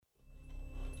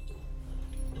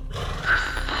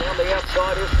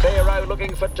inside is Pharaoh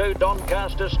looking for two.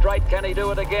 Doncaster straight. Can he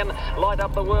do it again? Light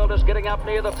Up the World is getting up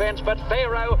near the fence, but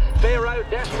Pharaoh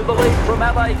dashed to the lead from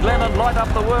Adelaide Glennon. Light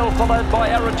Up the World followed by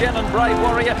Aragen and Brave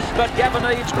Warrior, but Gavin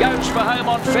Eads goes for home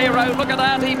on Pharaoh. Look at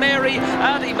Auntie Mary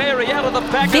out of the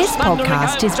pack. This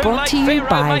podcast is brought to you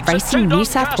by Racing New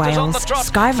South Wales,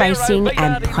 Sky Racing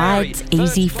and Pride's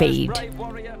Easy Feed.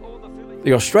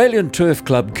 The Australian Turf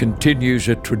Club continues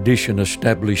a tradition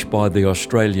established by the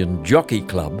Australian Jockey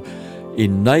Club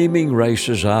in naming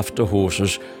races after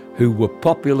horses who were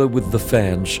popular with the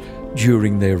fans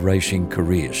during their racing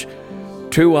careers.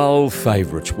 Two old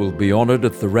favourites will be honoured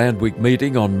at the Randwick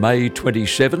meeting on May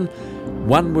 27.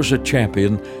 One was a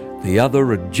champion, the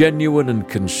other a genuine and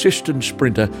consistent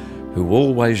sprinter who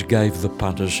always gave the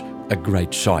punters a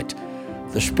great sight.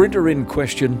 The sprinter in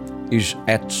question is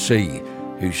At Sea,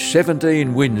 whose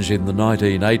 17 wins in the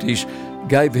 1980s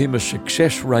gave him a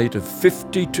success rate of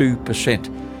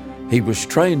 52%. He was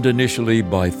trained initially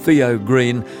by Theo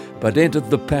Green, but entered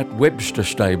the Pat Webster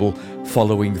stable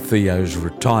following Theo's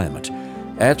retirement.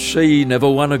 At Sea never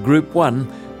won a Group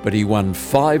 1, but he won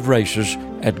 5 races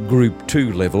at Group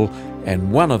 2 level,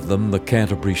 and one of them, the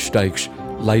Canterbury Stakes,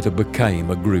 later became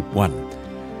a Group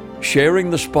 1. Sharing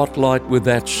the spotlight with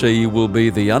At Sea will be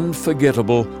the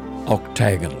unforgettable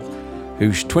Octagonal,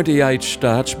 whose 28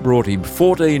 starts brought him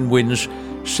 14 wins,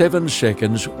 7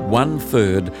 seconds,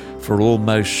 1/3 for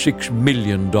almost $6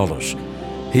 million.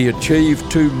 He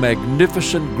achieved 2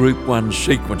 magnificent Group 1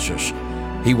 sequences.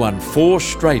 He won 4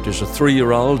 straight as a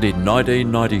 3-year-old in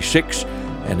 1996,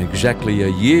 and exactly a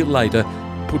year later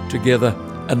put together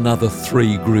another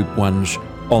 3 Group 1s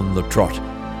on the trot.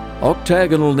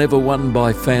 Octagonal never won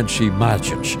by fancy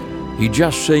margins. He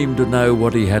just seemed to know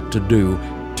what he had to do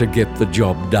to get the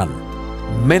job done.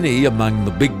 Many among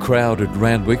the big crowd at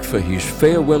Randwick for his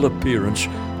farewell appearance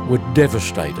were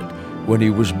devastated when he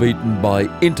was beaten by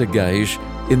Intergaze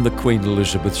in the Queen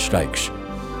Elizabeth Stakes.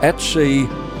 At Sea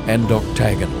and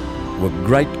Octagonal were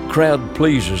great crowd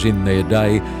pleasers in their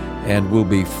day and will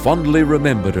be fondly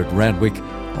remembered at Randwick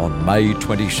on May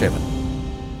 27.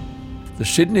 The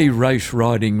Sydney race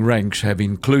riding ranks have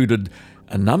included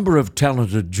a number of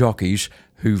talented jockeys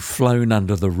who've flown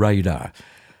under the radar.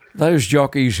 Those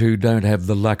jockeys who don't have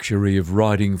the luxury of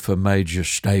riding for major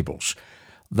stables.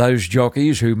 Those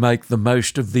jockeys who make the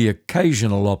most of the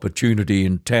occasional opportunity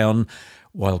in town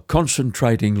while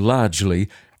concentrating largely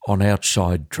on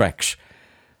outside tracks.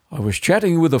 I was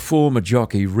chatting with a former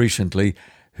jockey recently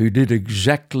who did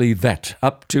exactly that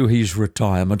up to his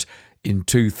retirement in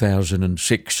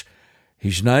 2006.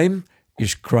 His name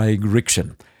is Craig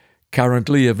Rixon,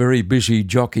 currently a very busy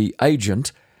jockey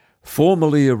agent,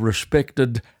 formerly a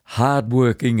respected,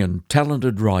 hard-working and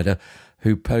talented rider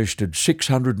who posted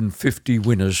 650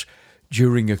 winners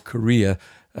during a career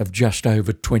of just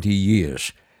over 20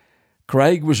 years.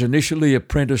 Craig was initially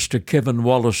apprenticed to Kevin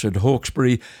Wallace at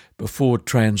Hawkesbury before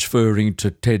transferring to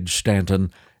Ted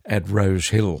Stanton at Rose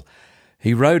Hill.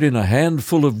 He rode in a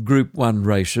handful of Group 1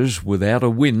 races without a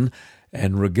win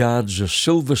and regards a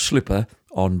silver slipper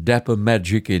on Dapper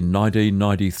Magic in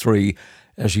 1993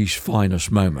 as his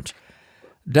finest moment.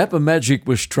 Dapper Magic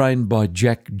was trained by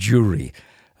Jack Jury,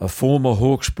 a former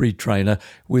Hawkesbury trainer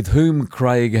with whom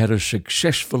Craig had a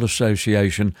successful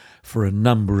association for a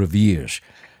number of years.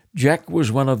 Jack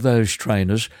was one of those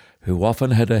trainers who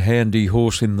often had a handy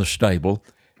horse in the stable,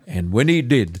 and when he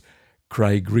did,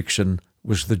 Craig Rixon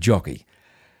was the jockey.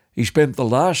 He spent the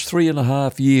last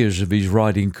 3.5 years of his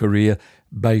riding career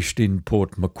based in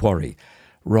Port Macquarie,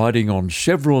 riding on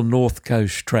several North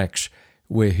Coast tracks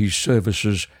where his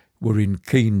services were in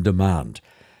keen demand.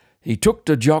 He took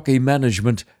to jockey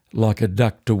management like a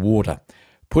duck to water,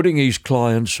 putting his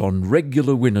clients on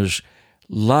regular winners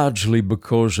largely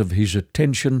because of his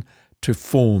attention to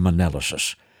form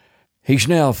analysis. He's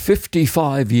now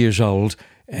 55 years old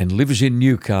and lives in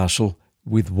Newcastle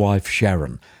with wife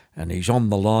Sharon, and he's on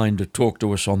the line to talk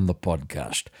to us on the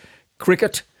podcast.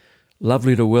 Cricket,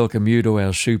 lovely to welcome you to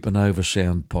our Supernova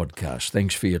Sound podcast.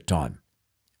 Thanks for your time.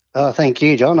 Oh, thank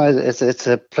you, John. It's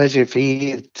a pleasure for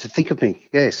you to think of me.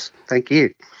 Yes, thank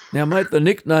you. Now, mate, the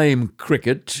nickname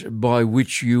Cricket, by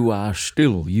which you are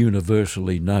still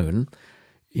universally known,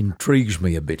 intrigues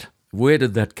me a bit. Where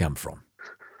did that come from?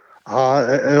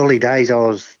 Early days, I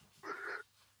was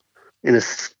in a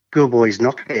schoolboys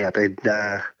knockout, and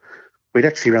we'd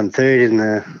actually run third in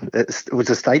it was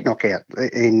a state knockout.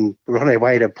 We were on our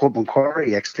way to Port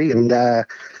Macquarie, actually, and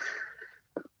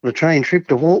the train trip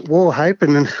to Warhope,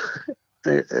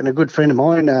 and a good friend of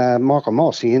mine, Michael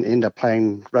Moss, he ended up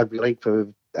playing rugby league for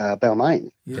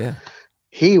Balmain. Yeah.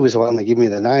 he was the one that gave me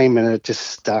the name, and it just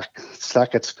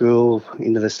stuck at school,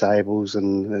 into the stables,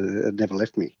 and it never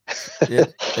left me. Yeah.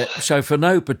 So for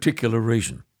no particular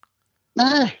reason?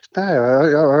 No,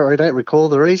 I don't recall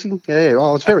the reason. Yeah,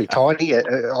 I was very tiny. I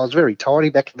was very tiny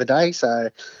back in the day, so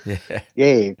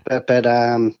yeah. But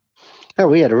no,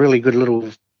 we had a really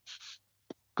good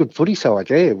footy side.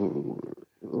 Yeah, I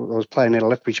was playing at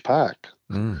Lethbridge Park,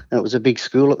 and it was a big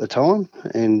school at the time,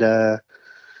 and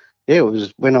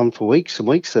went on for weeks and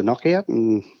weeks, the knockout,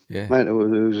 and mate, it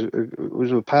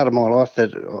was a part of my life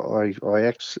that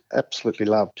I absolutely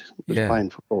loved, was playing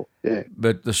football. Yeah.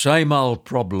 But the same old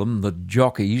problem that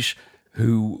jockeys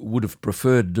who would have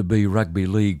preferred to be rugby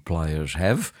league players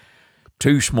have: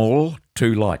 too small,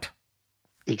 too light.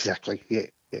 Exactly, yeah.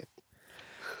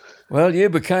 Well, you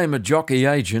became a jockey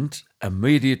agent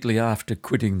immediately after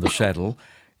quitting the saddle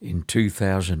in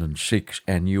 2006,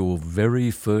 and your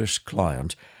very first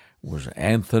client was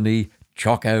Anthony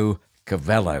Choco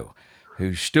Cavallo,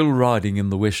 who's still riding in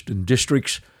the Western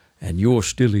Districts, and you're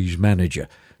still his manager.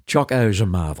 Choco's a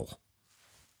marvel.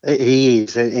 He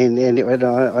is, and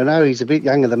I know he's a bit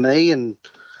younger than me, and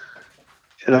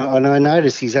I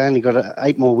noticed he's only got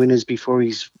 8 more winners before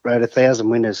he's rode 1,000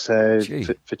 winners. So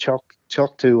for Choc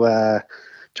to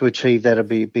achieve that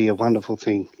would be a wonderful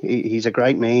thing. He's a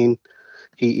great man.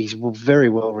 He's very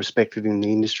well respected in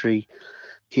the industry.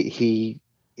 He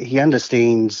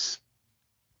understands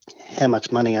how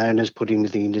much money owners put into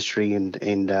the industry, and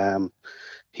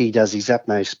he does his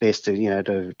utmost best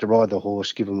to ride the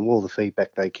horse, give them all the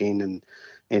feedback they can,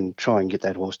 and try and get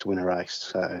that horse to win a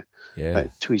race. So,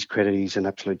 to his credit, he's an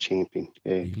absolute champion.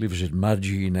 Yeah. He lives at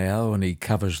Mudgee now, and he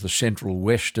covers the Central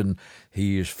West, and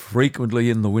he is frequently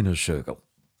in the winner's circle.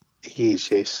 He is,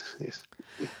 yes.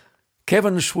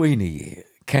 Kevin Sweeney,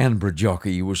 Canberra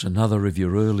jockey, was another of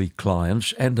your early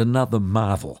clients and another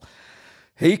marvel.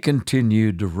 He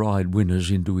continued to ride winners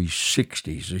into his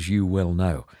 60s, as you well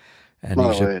know. And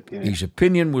his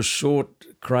opinion was sought,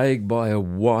 Craig, by a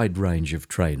wide range of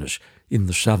trainers in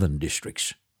the southern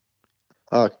districts.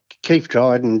 Keith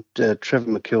Dryden,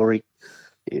 Trevor McIlroy,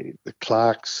 the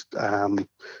Clarks.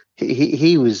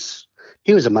 He was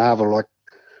a marvel. Like,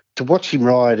 to watch him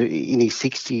ride in his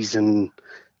 60s, and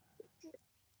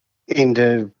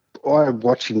I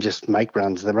watch him just make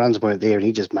runs. The runs weren't there, and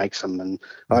he just makes them. And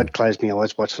I'd close my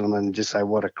eyes watching them and just say,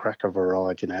 "What a crack of a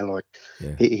ride!"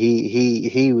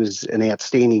 He was an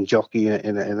outstanding jockey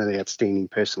and an outstanding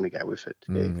person to go with it.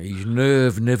 His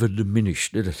nerve never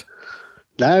diminished, did it?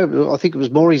 No, I think it was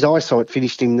more his eyesight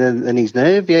finished him than his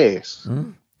nerve. Yes.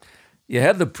 You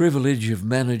had the privilege of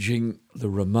managing the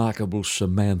remarkable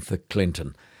Samantha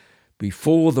Clinton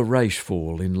before the race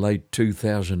fall in late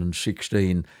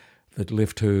 2016 that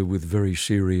left her with very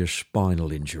serious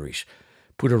spinal injuries,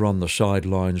 put her on the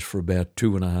sidelines for about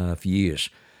 2.5 years.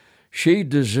 She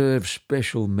deserves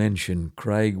special mention,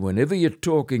 Craig, whenever you're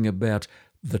talking about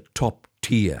the top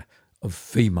tier of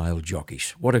female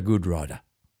jockeys. What a good rider.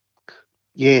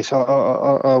 Yes,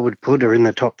 I would put her in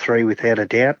the top 3 without a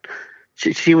doubt.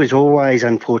 She was always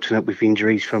unfortunate with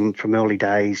injuries from early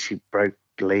days. She broke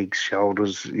legs,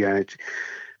 shoulders.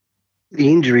 The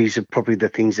injuries are probably the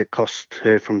things that cost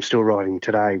her from still riding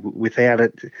today. Without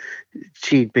it,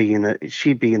 she'd be in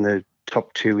the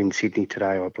top 2 in Sydney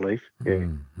today, I believe. Yeah.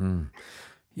 Mm-hmm.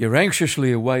 You're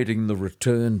anxiously awaiting the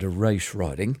return to race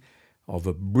riding of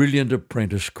a brilliant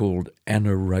apprentice called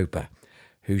Anna Roper,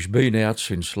 who's been out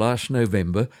since last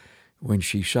November when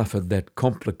she suffered that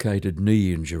complicated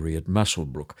knee injury at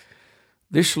Muswellbrook.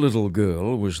 This little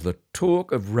girl was the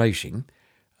talk of racing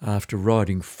after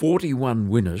riding 41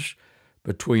 winners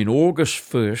between August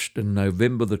 1st and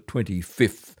November the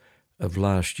 25th of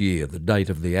last year, the date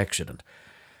of the accident.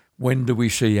 When do we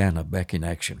see Anna back in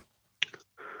action?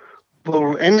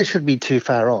 Well, Anna should be too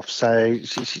far off. So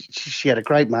she had a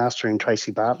great master in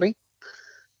Tracy Bartley.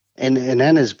 And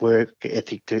Anna's work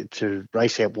ethic to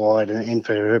race out wide and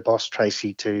for her boss,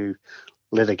 Tracy, to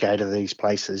let her go to these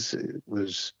places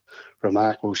was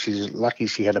remarkable. She's lucky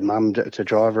she had a mum to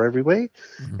drive her everywhere.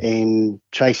 Mm-hmm. And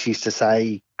Tracy used to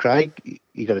say, "Craig,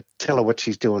 you got to tell her what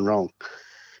she's doing wrong."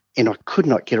 And I could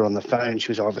not get her on the phone.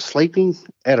 She was either sleeping,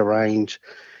 out of range,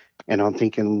 and I'm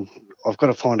thinking, I've got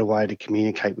to find a way to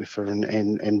communicate with her.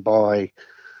 And by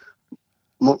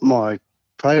my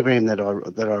program that I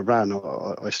run,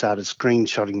 I started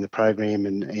screenshotting the program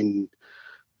and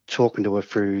talking to her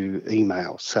through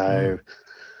email. So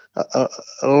a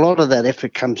lot of that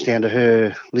effort comes down to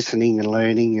her listening and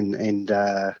learning,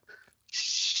 and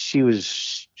she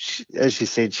was, as you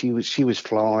said, she was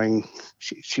flying.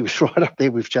 She was right up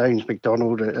there with James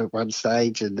McDonald at one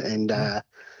stage, and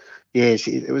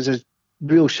it was a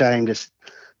real shame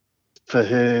for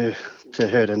her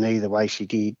to knee the way she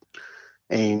did.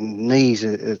 And knees,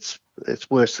 it's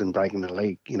worse than breaking a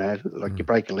leg. Like you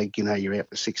break a leg, you're out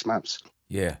for 6 months.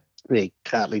 Yeah.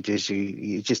 Cartilages,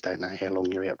 you just don't know how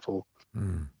long you're out for.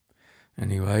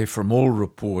 Anyway, from all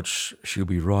reports, she'll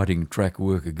be riding track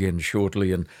work again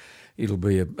shortly, and it'll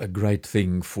be a great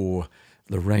thing for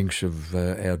the ranks of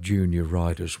our junior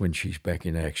riders when she's back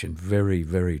in action. Very,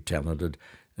 very talented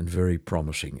and very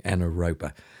promising, Anna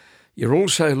Roper. You're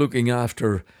also looking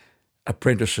after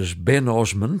apprentices Ben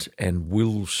Osmond and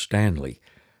Will Stanley,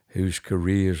 whose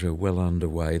careers are well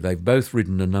underway. They've both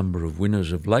ridden a number of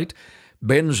winners of late.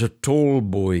 Ben's a tall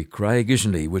boy, Craig,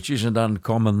 isn't he, which isn't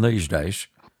uncommon these days.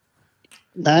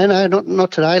 No,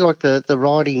 not today. Like the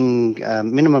riding,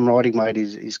 minimum riding weight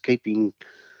is keeping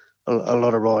a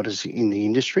lot of riders in the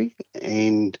industry,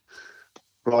 and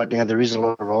right now there is a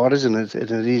lot of riders, and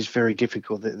it is very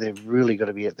difficult. They've really got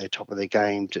to be at the top of their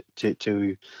game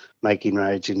to make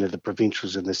inroads into the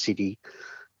provincials and the city.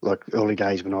 Like early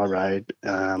days when I rode,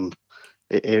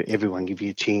 everyone give you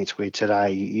a chance, where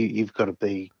today you've got to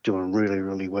be doing really,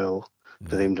 really well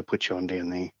for them to put you on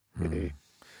down there. Yeah.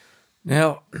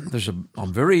 Now,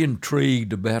 I'm very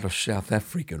intrigued about a South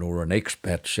African or an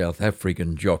expat South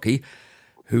African jockey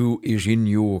who is in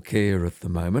your care at the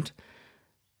moment.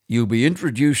 You'll be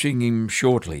introducing him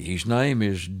shortly. His name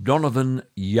is Donovan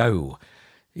Yeo.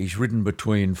 He's ridden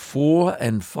between 400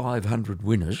 and 500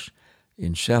 winners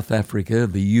in South Africa,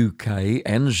 the UK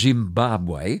and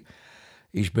Zimbabwe.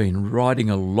 He's been riding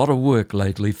a lot of work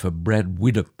lately for Brad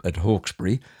Widdop at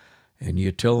Hawkesbury, and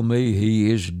you tell me he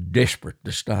is desperate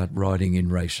to start riding in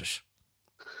races.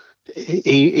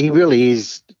 He really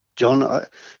is, John.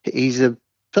 He's a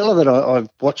fellow that I've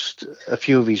watched a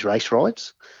few of his race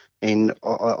rides, and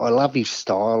I love his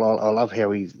style. I love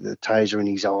how the toes are in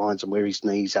his irons and where his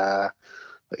knees are.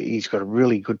 He's got a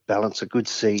really good balance, a good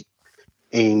seat.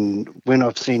 And when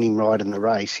I've seen him ride in the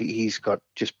race, he's got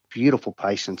just beautiful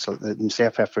patience. In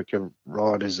South Africa,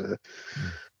 riders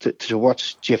to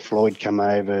watch Jeff Lloyd come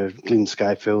over, Glyn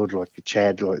Schofield, like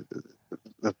Chad, like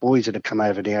the boys that have come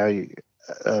over now,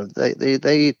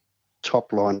 they're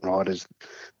top line riders.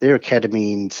 Their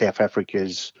academy in South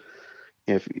Africa's,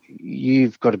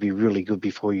 you've got to be really good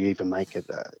before you even make it.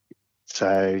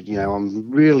 So I'm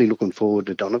really looking forward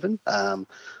to Donovan.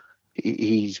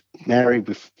 He's married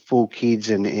with 4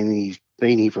 kids and he's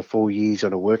been here for 4 years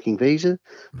on a working visa,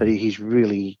 but he's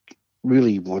really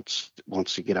wants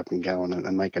to get up and go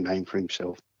and make a name for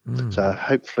himself. So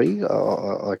hopefully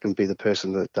I can be the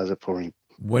person that does it for him.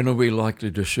 When are we likely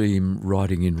to see him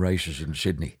riding in races in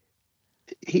Sydney?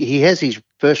 He has his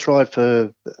first ride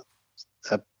for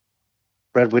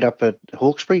Brad Widdop at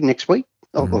Hawkesbury next week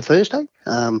or Thursday.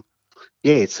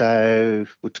 So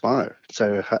tomorrow.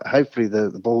 So hopefully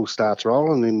the ball starts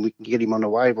rolling and we can get him on a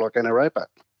wave like Anna Roper.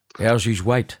 How's his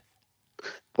weight?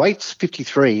 Weight's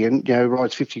 53 and,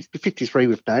 rides 53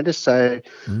 we've noticed. So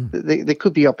there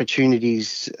could be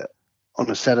opportunities on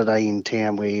a Saturday in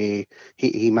town where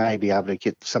he may be able to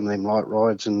get some of them light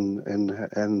rides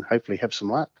and hopefully have some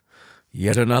luck.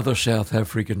 Yet another South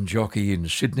African jockey in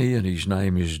Sydney, and his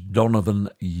name is Donovan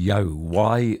Yeo,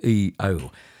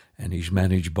 Y-E-O, and he's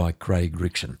managed by Craig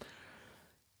Rixon.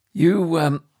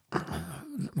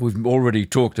 We've already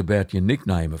talked about your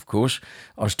nickname, of course.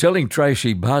 I was telling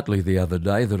Tracy Bartley the other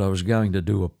day that I was going to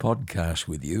do a podcast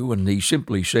with you, and he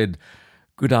simply said,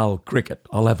 "Good old cricket."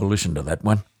 I'll have a listen to that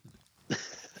one.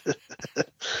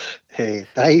 Yeah,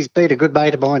 he's been a good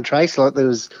mate of mine, Trace. Like there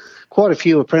was quite a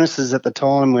few apprentices at the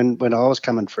time when I was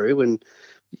coming through, and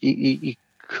you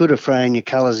could have thrown your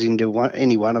colours into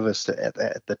any one of us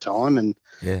at the time, and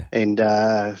they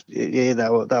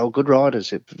were good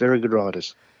riders, very good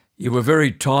riders. You were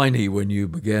very tiny when you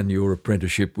began your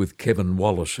apprenticeship with Kevin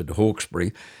Wallace at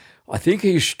Hawkesbury. I think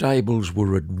his stables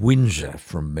were at Windsor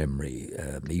from memory.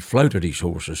 He floated his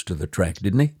horses to the track,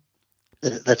 didn't he?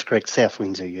 That's correct, South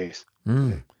Windsor, yes.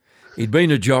 He'd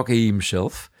been a jockey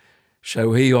himself,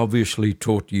 so he obviously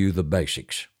taught you the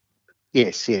basics.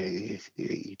 Yes, he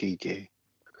did, yeah.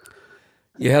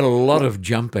 You had a lot of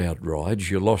jump-out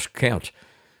rides, you lost count,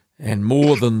 and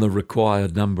more than the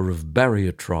required number of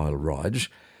barrier trial rides,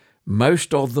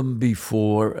 most of them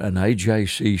before an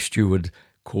AJC steward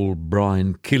called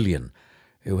Brian Killian,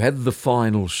 who had the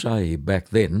final say back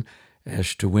then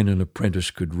as to when an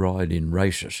apprentice could ride in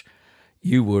races.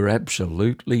 You were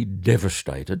absolutely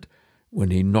devastated when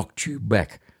he knocked you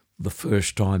back the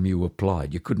first time you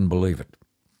applied. You couldn't believe it.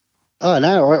 Oh,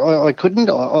 no, I couldn't.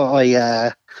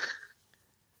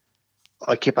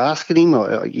 I kept asking him.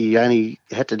 You only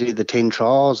had to do the 10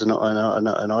 trials, and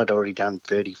I'd already done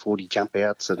 30, 40 jump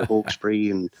outs at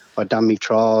Hawkesbury, and I'd done my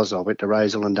trials. I went to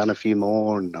Rosal and done a few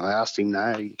more, and I asked him,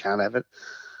 no, you can't have it.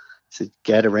 I said,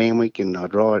 go to Randwick, and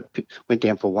I'd ride. Went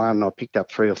down for one, and I picked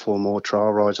up 3 or 4 more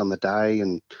trial rides on the day,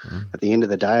 and at the end of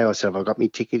the day, I said, have I got my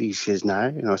ticket? He says, no.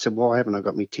 And I said, why haven't I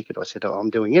got my ticket? I said,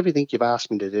 I'm doing everything you've asked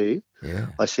me to do. Yeah.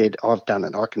 I said, I've done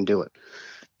it. I can do it.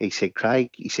 He said, Craig,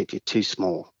 he said, you're too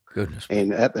small. Goodness.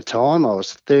 And at the time, I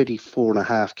was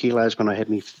 34.5 kilos when I had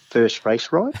my first race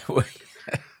ride.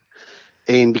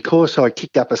 And because I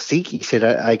kicked up a stink, he said,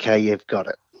 okay, you've got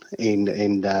it. And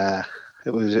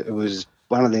it was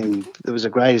one of them. It was the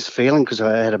greatest feeling because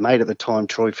I had a mate at the time,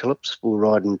 Troy Phillips. We were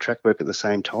riding track work at the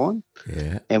same time.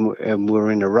 Yeah. And we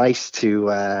were in a race to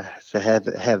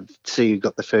have see who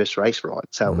got the first race ride.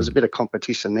 So it was a bit of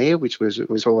competition there, which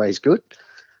was always good.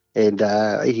 And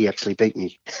he actually beat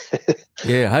me.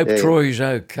 Yeah, I hope Troy's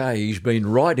okay. He's been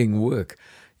riding work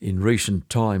in recent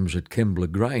times at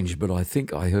Kembla Grange, but I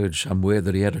think I heard somewhere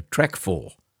that he had a track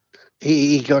fall.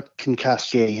 He got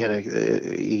concussed. Yeah, he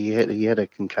had a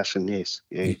concussion. Yes.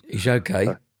 Yeah. He's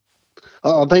okay.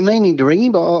 I've been meaning to ring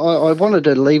him, but I wanted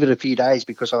to leave it a few days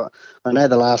because I know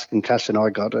the last concussion I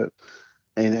got it.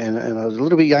 And I was a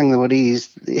little bit younger than what he is.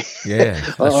 Yeah,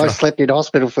 I slept in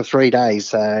hospital for 3 days.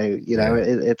 So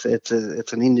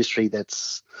it's an industry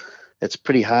that's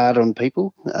pretty hard on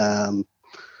people.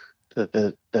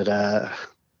 But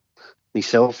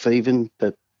myself even.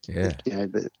 But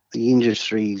the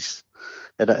industry's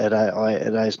it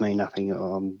owes me nothing.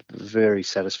 I'm very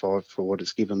satisfied for what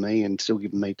it's given me and still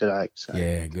giving me today. So.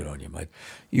 Yeah, good on you, mate.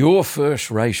 Your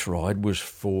first race ride was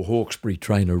for Hawkesbury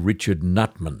trainer Richard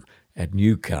Nutman at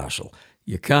Newcastle.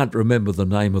 You can't remember the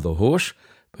name of the horse,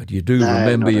 but you do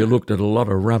remember you looked at a lot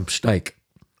of rump steak.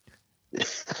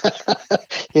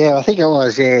 Yeah, I think I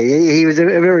was. Yeah, he was a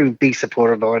very big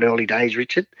supporter of mine early days,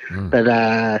 Richard. But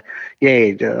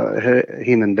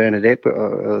him and Bernadette, I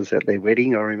was at their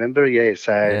wedding. I remember. Yeah,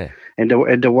 so and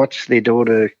to watch their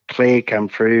daughter Claire come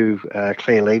through,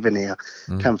 Claire Lever now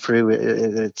come through.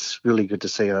 It's really good to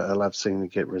see. I love seeing them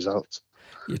get results.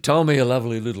 You told me a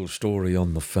lovely little story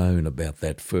on the phone about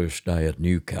that first day at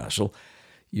Newcastle.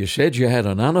 You said you had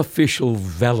an unofficial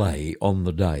valet on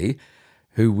the day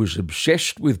who was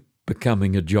obsessed with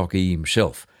becoming a jockey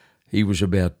himself. He was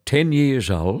about 10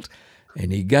 years old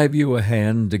and he gave you a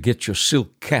hand to get your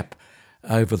silk cap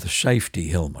over the safety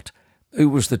helmet. Who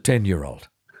was the 10-year-old?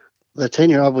 The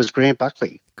 10-year-old was Grant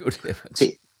Buckley. Good heavens.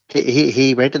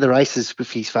 He went to the races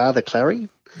with his father, Clary,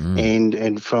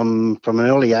 and from an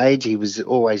early age he was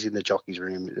always in the jockey's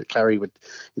room. Clary would,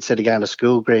 instead of going to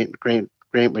school, Grant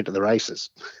went to the races.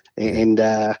 And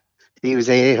he was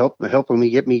there helping me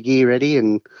get me gear ready,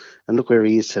 and look where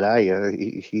he is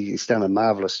today. He's done a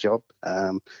marvellous job.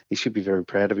 He should be very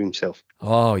proud of himself.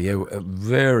 Oh, yeah, a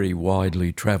very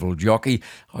widely travelled jockey.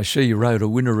 I see you rode a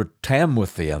winner at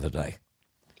Tamworth the other day.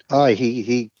 Oh,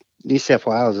 he New South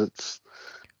Wales, it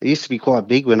used to be quite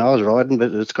big when I was riding,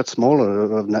 but it's got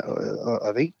smaller,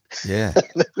 I think. Yeah.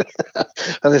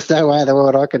 There's no way in the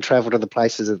world I could travel to the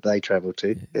places that they travel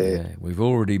to. Yeah, we've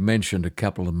already mentioned a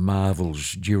couple of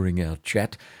marvels during our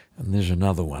chat, and there's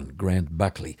another one, Grant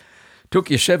Buckley. Took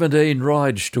you 17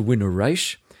 rides to win a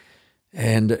race,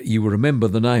 and you remember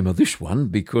the name of this one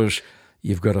because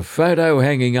you've got a photo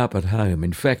hanging up at home.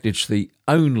 In fact, it's the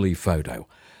only photo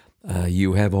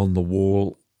you have on the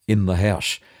wall in the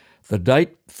house. The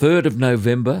date, 3rd of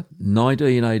November,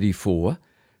 1984,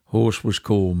 horse was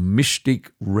called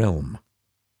Mystic Realm.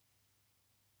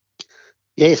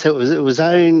 Yes, it was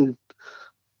owned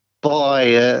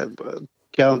by,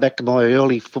 going back to my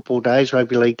early football days,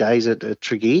 rugby league days at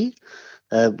Tregear.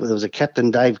 There was a captain,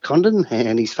 Dave Condon,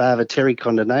 and his father, Terry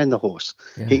Condon, owned the horse.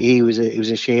 Yeah. He was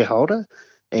a shareholder,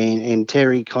 and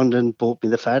Terry Condon bought me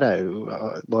the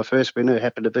photo. My first winner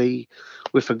happened to be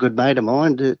with a good mate of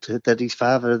mine that his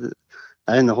father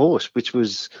owned the horse, which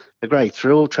was a great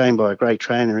thrill, trained by a great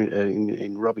trainer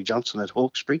in Robbie Johnson at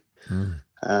Hawkesbury.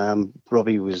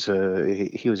 Robbie was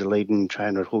he was a leading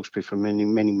trainer at Hawkesbury for many,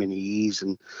 many, many years,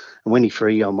 and when he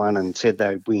threw on one and said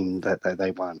they'd win, that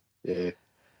they won. Yeah.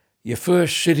 Your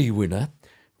first city winner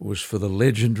was for the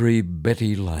legendary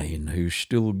Betty Lane, who's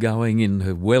still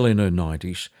going well in her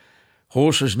 90s.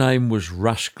 Horse's name was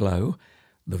Rusklow.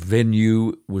 The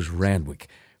venue was Randwick.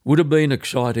 Would have been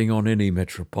exciting on any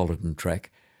metropolitan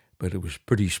track, but it was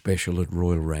pretty special at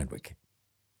Royal Randwick.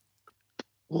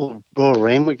 Well, Royal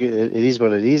Randwick, it is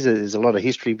what it is. There's a lot of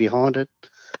history behind it.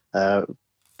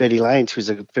 Betty Lane, she was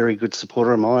a very good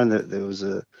supporter of mine. There was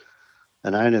an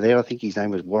owner there. I think his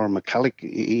name was Warren McCulloch.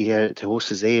 He had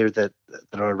horses there that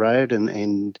I rode,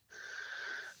 and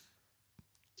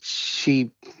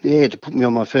she, to put me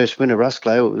on my first win at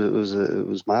Rusclow, it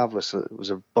was marvellous. It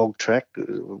was a bog track,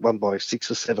 won by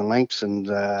 6 or 7 lengths, and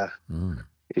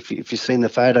if you've seen the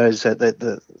photos,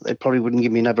 they probably wouldn't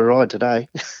give me another ride today.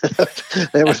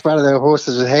 That was one of the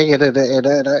horses was hanging,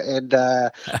 and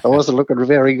I wasn't looking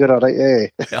very good on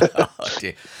it. Yeah. Oh,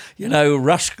 dear. You know,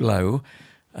 Rusclow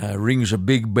rings a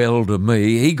big bell to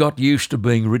me. He got used to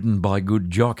being ridden by good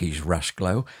jockeys,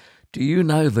 Rusclow. Do you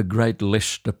know the great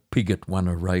Lester Piggott won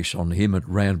a race on him at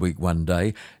Randwick one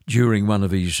day during one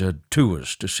of his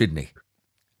tours to Sydney?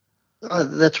 Oh,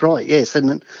 that's right, yes.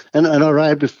 And I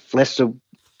rode with Lester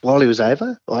while he was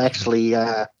over. I actually,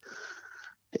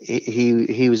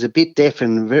 he was a bit deaf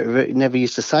and never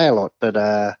used to say a lot, but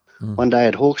one day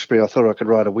at Hawkesbury I thought I could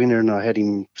ride a winner, and I had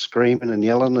him screaming and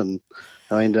yelling, and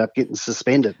I ended up getting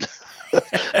suspended.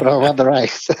 But I won the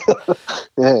race.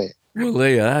 Yeah. Well,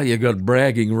 there you are. You got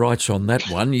bragging rights on that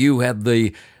one. You had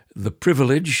the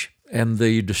privilege and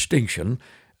the distinction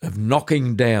of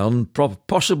knocking down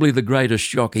possibly the greatest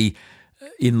jockey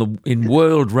in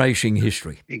world racing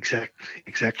history.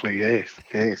 Exactly.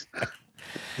 Yes.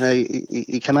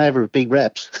 He came over with big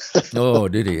raps. Oh,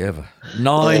 did he ever?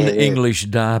 9 English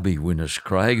Derby winners,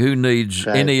 Craig. Who needs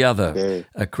any other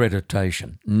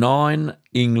accreditation? 9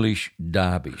 English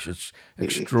Derbies. It's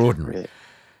extraordinary. Yeah.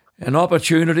 An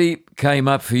opportunity came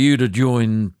up for you to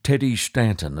join Teddy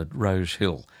Stanton at Rose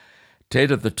Hill.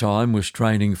 Ted at the time was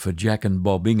training for Jack and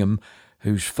Bob Ingham,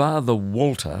 whose father,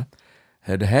 Walter,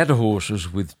 had had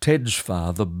horses with Ted's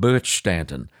father, Bert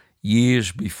Stanton,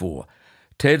 years before.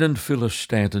 Ted and Phyllis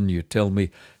Stanton, you tell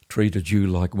me, treated you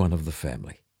like one of the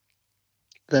family.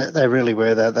 They really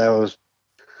were. They were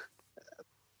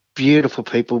beautiful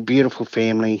people, beautiful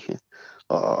family.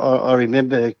 I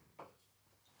remember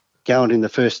going in the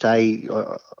first day,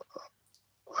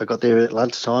 I got there at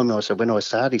lunchtime, and I said, when I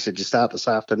start? He said, you start this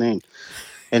afternoon.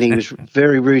 And he was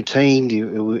very routine.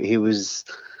 He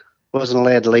wasn't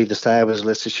allowed to leave the stables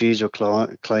unless the shoes were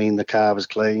clean, the car was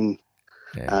clean.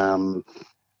 Yeah.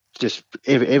 Just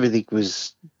everything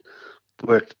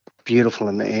worked beautiful.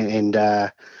 And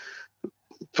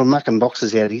from mucking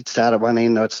boxes out, he'd start at one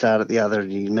end, I'd start at the other,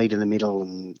 and you'd meet in the middle,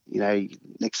 and,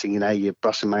 next thing you know, you're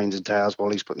brushing manes and tails while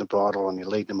he's putting the bridle on, you're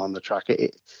leading him on the truck.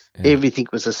 Everything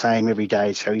was the same every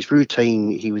day. So his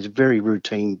routine, he was a very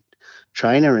routine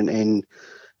trainer, and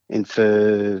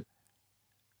for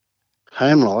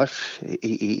home life,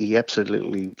 he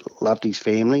absolutely loved his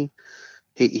family.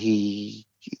 He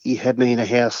had me in a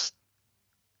house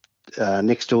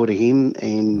next door to him,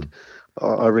 and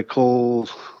I recall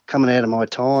coming out of my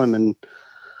time, and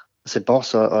I said,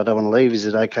 boss, I don't want to leave. Is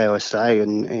it okay I stay?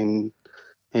 And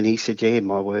he said, yeah,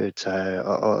 my word. So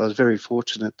I was very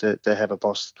fortunate to have a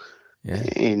boss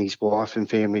and his wife and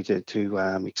family to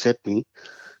accept me,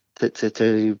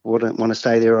 to want to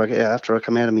stay there after I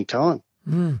come out of my time.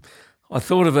 I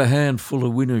thought of a handful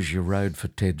of winners you rode for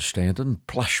Ted Stanton.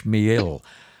 Plush Miel.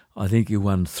 I think you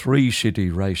won 3 city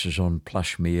races on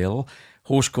Plush Miel.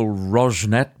 Horse called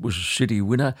Rosnat was a city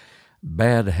winner.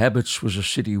 Bad Habits was a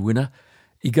city winner.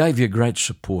 He gave you great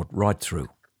support right through.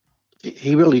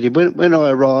 He really did. When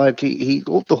I arrived,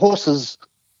 all the horses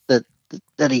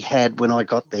that he had when I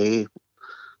got there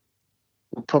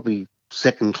were probably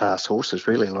second-class horses,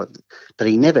 really. But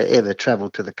he never, ever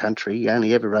travelled to the country. He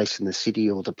only ever raced in the city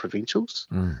or the provincials.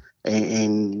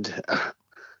 And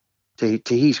to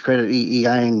his credit, he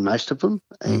owned most of them.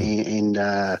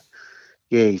 So...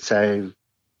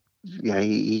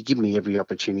 he gave me every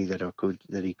opportunity that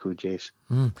he could, yes.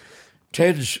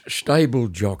 Ted's stable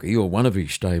jockey, or one of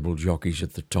his stable jockeys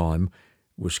at the time,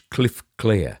 was Cliff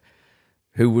Clare,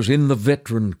 who was in the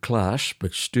veteran class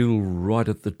but still right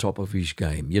at the top of his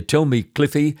game. You tell me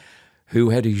Cliffy, who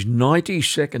had his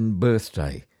 92nd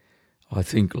birthday, I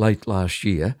think late last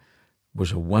year,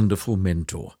 was a wonderful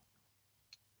mentor.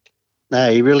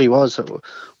 No, he really was.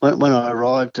 When I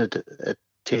arrived at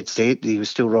Ted's dad, he was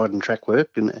still riding track work,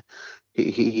 and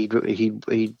he's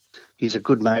a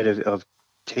good mate of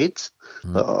Ted's.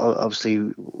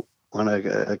 Obviously, won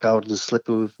a golden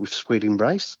slipper with Sweet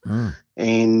Embrace,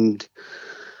 and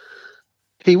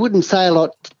he wouldn't say a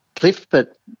lot, Cliff,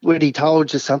 but when he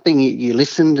told you something, you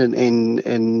listened,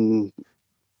 and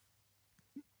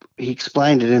he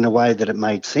explained it in a way that it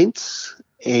made sense.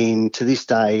 And to this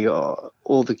day,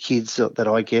 all the kids that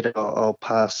I get, I'll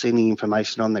pass any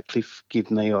information on that Cliff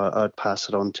give me. I'd pass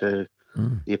it on to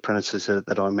the apprentices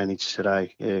that I manage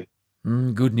today. Yeah.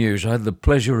 Good news. I had the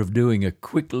pleasure of doing a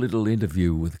quick little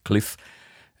interview with Cliff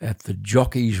at the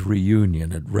Jockeys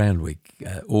Reunion at Randwick,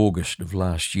 August of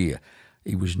last year.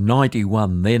 He was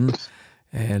 91 then,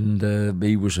 And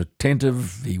he was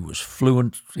attentive, he was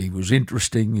fluent, he was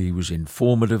interesting, he was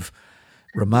informative.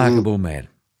 Remarkable man.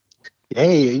 Yeah,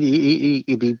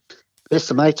 he'd be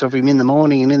best of mates of him in the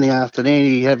morning, and in the afternoon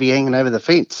he'd have you hanging over the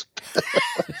fence.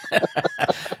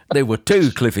 There were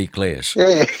two Cliffy Clares.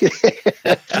 Yeah,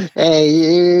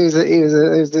 he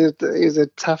was a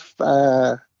tough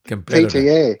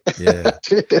competitor. teacher.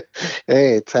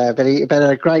 Yeah, but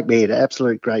a great man,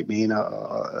 absolute great man. I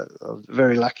was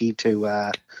very lucky to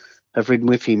have ridden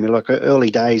with him. Like early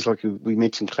days, like we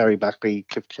mentioned, Clary Buckley,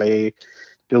 Cliff Clare,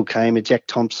 Bill Kamer, Jack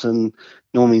Thompson,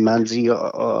 Normie Munsey.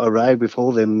 I rode with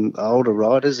all them older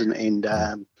riders, and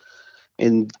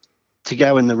to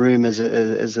go in the room as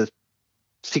a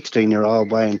 16-year-old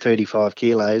weighing 35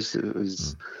 kilos, it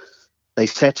was. They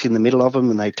sat in the middle of them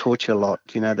and they taught you a lot.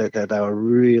 You know, they were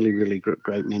really, really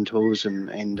great mentors,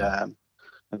 and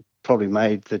probably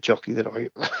made the jockey that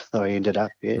I ended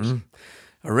up. Yes.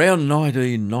 Around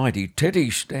 1990, Teddy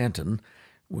Stanton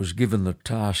was given the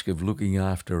task of looking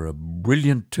after a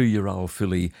brilliant 2-year-old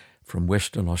filly from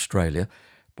Western Australia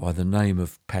by the name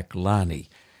of Paklani.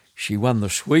 She won the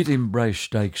Sweet Embrace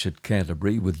Stakes at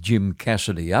Canterbury with Jim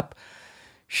Cassidy up.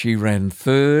 She ran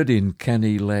third in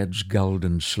Canny Ladd's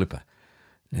Golden Slipper.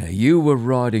 Now, you were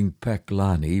riding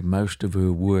Paklani most of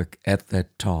her work at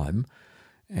that time,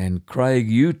 and Craig,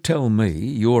 you tell me,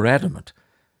 you're adamant,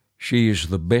 she is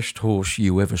the best horse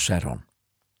you ever sat on.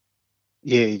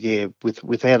 Yeah,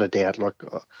 without a doubt. Like,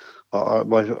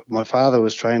 my father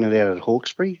was training out at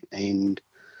Hawkesbury, and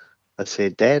I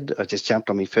said, Dad, I just jumped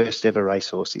on my first ever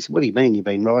racehorse. He said, what do you mean? You've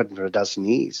been riding for a dozen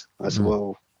years. I said,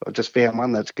 well, I just found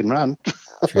one that can run.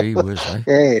 She was,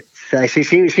 eh? Yeah, so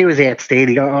she was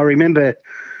outstanding. I remember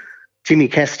Jimmy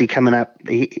Cassidy coming up,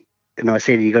 and I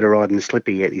said, you got to ride in the slipper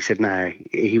yet? He said, no,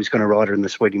 he was going to ride her in the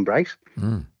Sweet Embrace.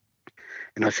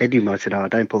 And I said to him, oh,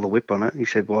 don't pull the whip on it. He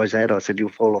said, why is that? I said, you'll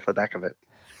fall off the back of it.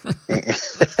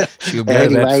 She'll go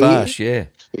that fast, yeah.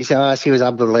 He said, she was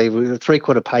unbelievable.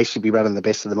 3/4 pace, she'd be running the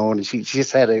best of the morning. She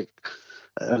just had an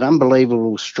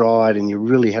unbelievable stride, and you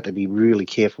really had to be really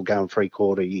careful going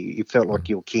 3/4. You felt like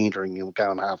you were cantering, you were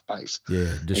going half pace.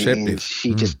 Yeah, deceptive. And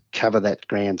she just covered that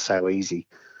ground so easy.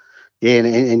 Yeah,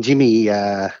 and Jimmy,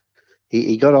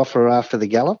 he got off her after the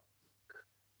gallop,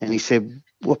 and he said,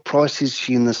 what price is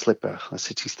she in the slipper? I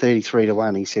said, she's 33 to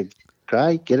 1. He said,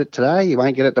 Craig, get it today, you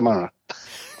won't get it tomorrow.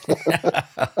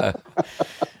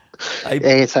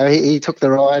 Yeah, so he took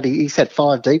the ride. He sat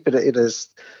 5 deep in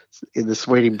the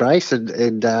Sweet Embrace,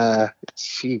 and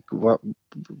she won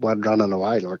running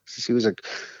away. Like, she was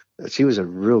a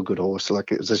real good horse.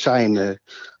 Like, it was a shame the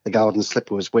Golden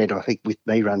Slipper was wet, I think, with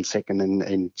me run second,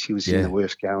 and she was in the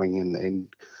worst going, and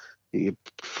you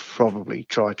probably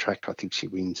try track, I think she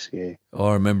wins, yeah.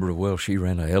 I remember her well. She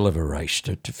ran a hell of a race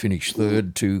to finish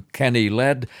third to Canny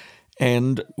Ladd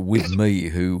and with me,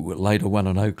 who later won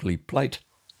an Oakley plate.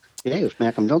 Yeah, with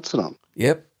Malcolm Johnson on.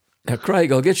 Yep. Now,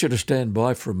 Craig, I'll get you to stand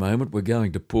by for a moment. We're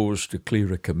going to pause to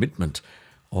clear a commitment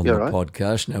on the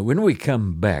podcast. Now, when we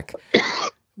come back,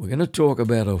 we're going to talk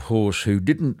about a horse who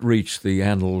didn't reach the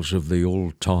annals of the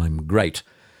all-time great,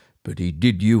 but he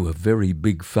did you a very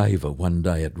big favour one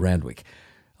day at Randwick.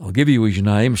 I'll give you his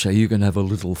name so you can have a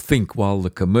little think while the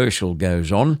commercial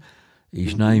goes on.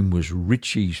 His name was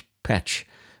Richie's Patch.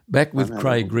 Back with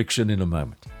Craig Rixon in a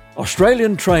moment.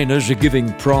 Australian trainers are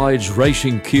giving Pride's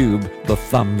Racing Cube the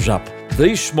thumbs up.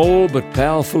 These small but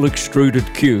powerful extruded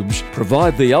cubes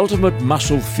provide the ultimate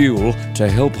muscle fuel to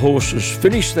help horses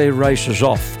finish their races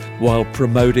off while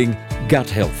promoting gut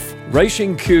health.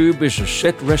 Racing Cube is a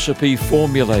set recipe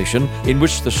formulation in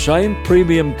which the same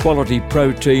premium quality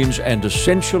proteins and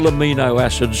essential amino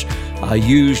acids are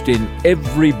used in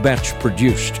every batch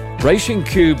produced. Racing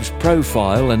Cube's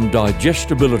profile and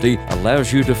digestibility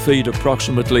allows you to feed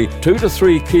approximately 2 to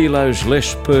 3 kilos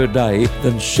less per day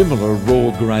than similar raw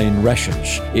grain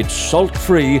rations. It's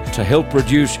salt-free to help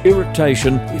reduce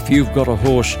irritation if you've got a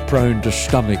horse prone to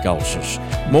stomach ulcers.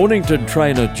 Mornington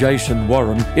trainer Jason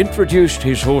Warren introduced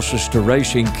his horses to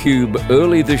Racing Cube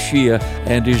early this year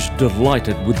and is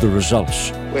delighted with the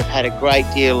results. We've had a great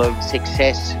deal of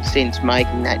success since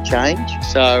making that change.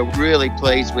 So really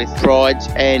pleased with Pride's,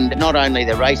 and not only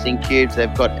the Racing Cubes,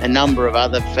 they've got a number of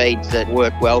other feeds that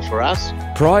work well for us.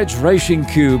 Pride's Racing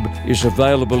Cube is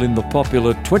available in the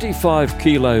popular 25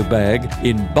 kilo bag,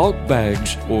 in bulk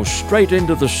bags, or straight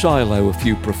into the silo if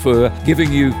you prefer,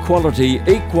 giving you quality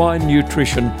equine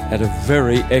nutrition at a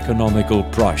very economical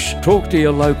price. Talk to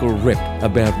your local rep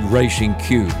about Racing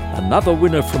Cube, another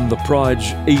winner from the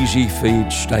Pride's Easy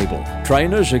Feed stable.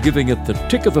 Trainers are giving it the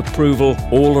tick of approval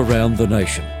all around the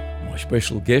nation. My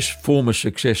special guest, former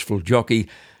successful jockey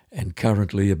and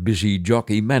currently a busy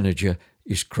jockey manager,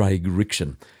 is Craig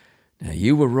Rixon. Now,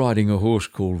 you were riding a horse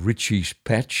called Richie's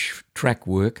Patch track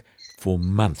work for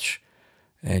months,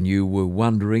 and you were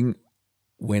wondering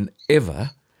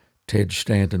whenever Ted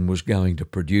Stanton was going to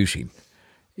produce him.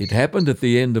 It happened at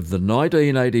the end of the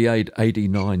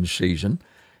 1988-89 season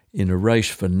in a race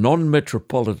for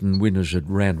non-metropolitan winners at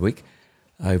Randwick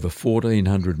over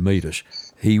 1,400 metres.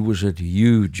 He was at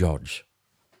huge odds.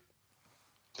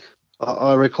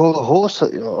 I recall the horse. I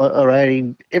rode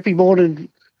him every morning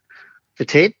for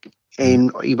Ted,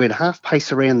 and he went half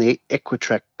pace around the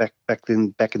Equitrack back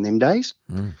in them days,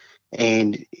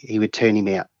 and he would turn him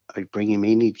out. I'd bring him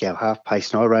in, he'd go half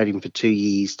pace, and I rode him for 2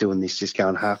 years doing this, just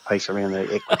going half pace around the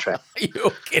Equitrack.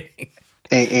 You're kidding.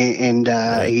 And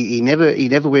he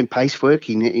never went pace work.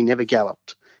 He never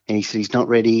galloped, and he said he's not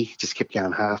ready. He just kept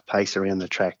going half pace around the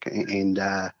track. And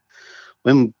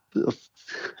when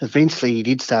eventually he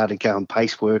did start going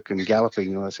pace work and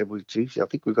galloping, and I said, well, geez, I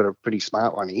think we've got a pretty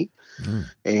smart one here.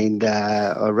 And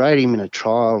I rode him in a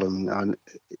trial, and I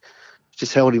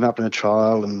just held him up in a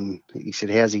trial, and he said,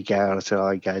 how's he go? I said,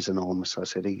 oh, he goes enormous. I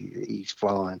said, he's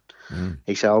flying.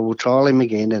 He said, I will trial him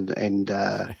again, and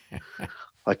I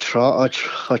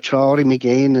trialled him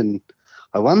again, and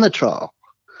I won the trial.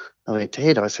 I went,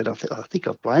 Ted, I said, I think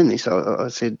I've blown this. I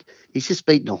said, he's just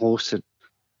beaten a horse that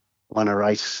won a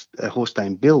race, a horse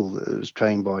named Bill that was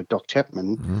trained by Doc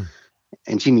Chapman,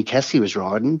 and Jimmy Cassie was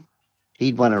riding.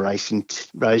 He'd won a race in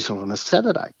Roseville on a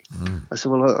Saturday. I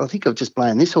said, well, I think I've just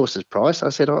blown this horse's price. I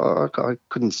said, I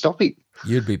couldn't stop it.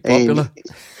 You'd be popular.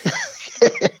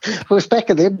 It was back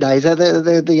in them days.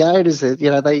 The owners,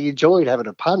 they enjoyed having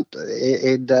a punt.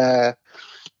 And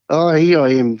here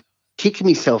I am kicking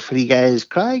myself. And he goes,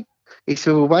 Craig, he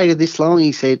said, we waited this long.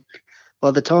 He said,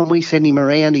 by the time we sent him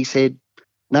around, he said,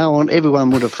 everyone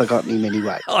would have forgotten him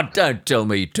anyway. Oh, don't tell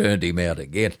me you turned him out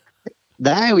again.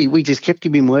 No, we just kept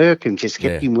him in work and just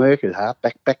kept him working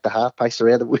back to half pace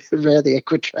around the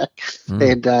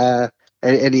Equitrack.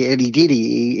 And he did.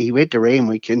 He went to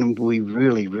Randwick, and we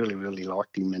really, really, really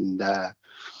liked him. And I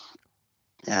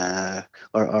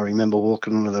remember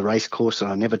walking onto the race course,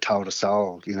 and I never told a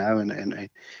soul, And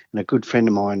a good friend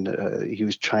of mine, he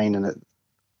was training at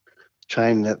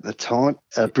the time,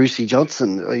 Brucey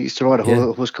Johnson. I used to ride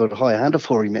a horse called High Hunter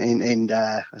for him, and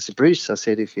I said, Bruce, I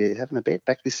said, if you're having a bet,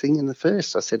 back this thing in the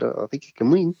first. I said, I think you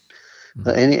can win.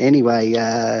 Anyway,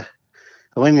 I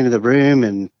went into the room,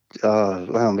 and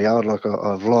lo and behold,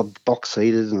 I've lobbed box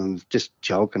seated, and I'm just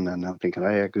joking, and I'm thinking,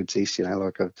 oh, how good's this?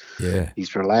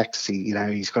 He's relaxed.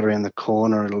 He's got around the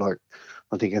corner, and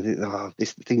I'm thinking,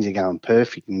 things are going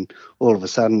perfect, and all of a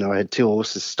sudden I had two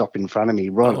horses stop in front of me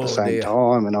right at the same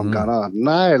time, and I'm going, oh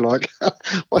no,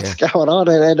 what's going on?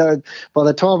 And by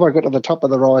the time I got to the top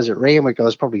of the rise at Randwick, I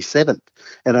was probably seventh,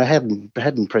 and I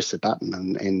hadn't pressed the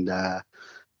button,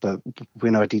 but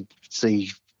when I did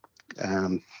see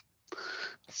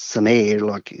some air,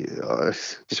 I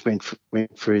just went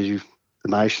through the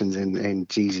motions, and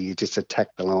geez, he just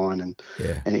attacked the line, and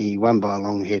he won by a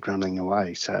long head running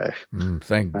away. So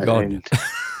thank God.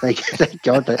 Thank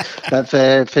God. But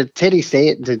for Teddy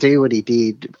Stanton to do what he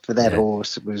did for that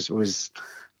horse was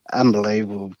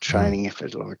unbelievable training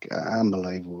effort,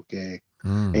 unbelievable. Yeah.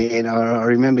 And I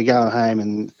remember going home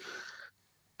and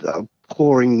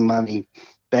pouring money,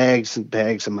 bags and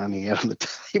bags of money out on the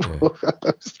table.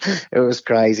 It was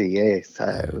crazy, yeah. So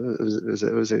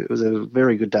it was a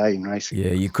very good day in racing.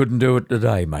 Yeah, you couldn't do it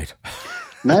today, mate.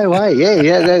 No way, yeah.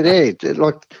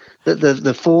 Like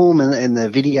the form and the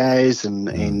videos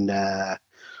and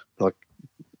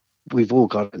we've all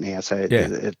got it now, so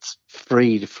it's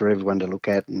free for everyone to look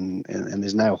at, and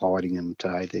there's no hiding them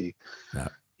today. No.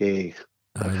 Yeah.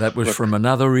 No, that was from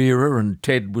another era, and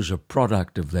Ted was a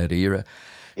product of that era.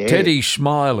 Yeah. Teddy's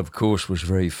smile, of course, was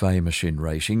very famous in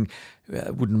racing.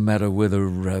 It wouldn't matter whether,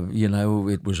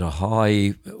 it was a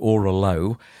high or a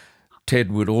low.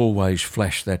 Ted would always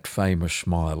flash that famous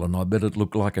smile, and I bet it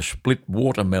looked like a split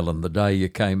watermelon the day you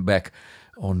came back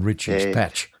on Richie's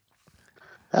Patch.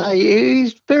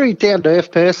 He's a very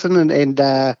down-to-earth person,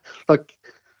 and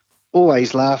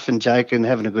always laughing, joking,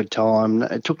 having a good time.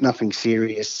 It took nothing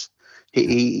serious.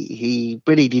 He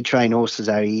when he did train horses,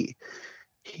 though,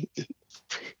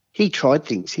 he tried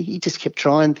things. He just kept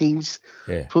trying things.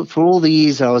 Yeah. For all the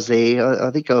years I was there,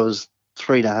 I think I was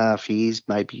 3.5 years,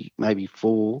 maybe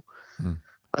 4.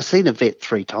 I've seen a vet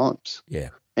 3 times. Yeah.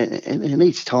 And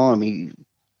each time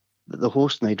the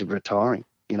horse needed retiring.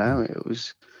 It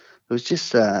was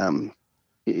just an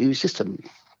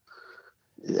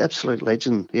absolute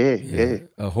legend. Yeah.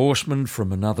 A horseman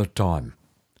from another time.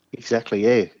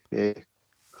 Exactly. Yeah.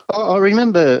 I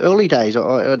remember early days.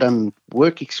 I done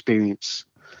work experience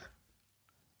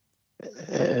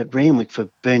at Randwick for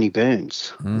Bernie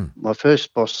Burns. My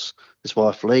first boss, his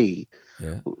wife Lee,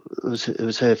 it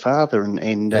was her father,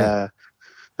 and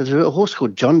there's a horse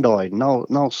called John Dye.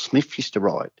 Noel Smith used to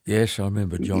ride. Yes, I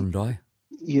remember John Dye.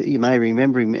 You may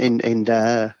remember him, and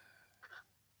I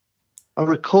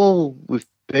recall with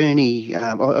Bernie.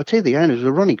 I'll tell you the owners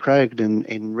were Ronnie Krogan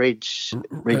and Reg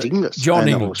Inglis. John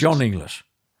Inglis.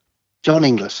 John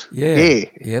Inglis.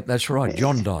 Yeah, that's right.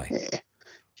 John Dye.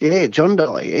 Yeah, John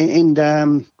Dye,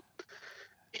 and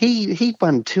he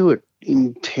won two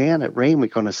in town at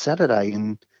Randwick on a Saturday,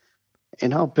 and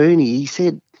old Bernie, he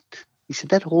said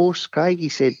that horse, Craig, he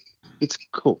said it's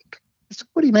cooked. I said,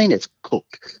 what do you mean it's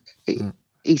cooked?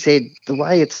 He said the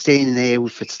way it's standing there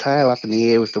with its tail up in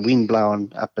the air with the wind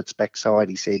blowing up its backside,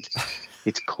 he said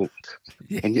it's cooked.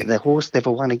 And the horse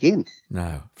never won again.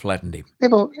 No, flattened him.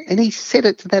 Never, and he said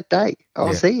it to that day. I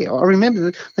was there. I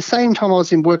remember the same time I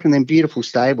was in working in them beautiful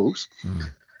stables,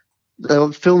 they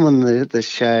were filming the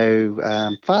show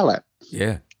Farlap.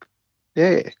 Yeah.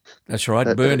 Yeah. That's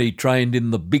right. Bernie trained in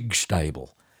the big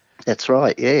stable. That's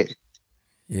right, yeah.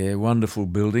 Yeah, wonderful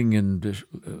building, and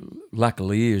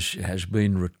luckily has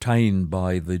been retained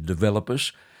by the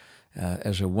developers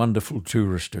as a wonderful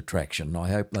tourist attraction. I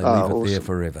hope they leave it there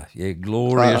forever. Yeah,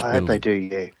 glorious building. I hope they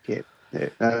do, yeah.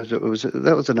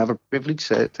 That was another privilege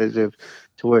to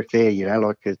work there, you know,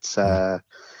 like it's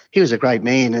he was a great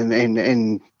man,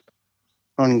 and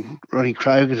Ronnie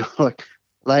Krogan, like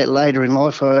later in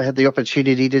life, I had the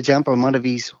opportunity to jump on one of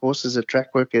his horses at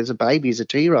track work as a baby, as a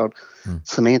 2-year-old,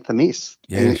 Samantha Miss.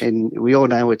 Yes. And we all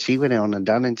know what she went on and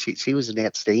done, and she was an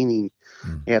outstanding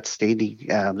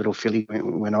little filly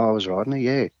when I was riding her,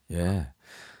 yeah. Yeah.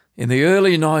 In the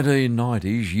early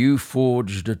 1990s, you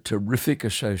forged a terrific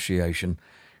association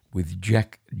with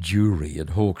Jack Jury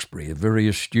at Hawkesbury, a very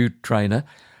astute trainer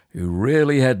who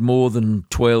rarely had more than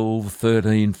 12,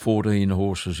 13, 14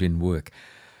 horses in work.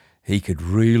 He could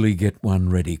really get one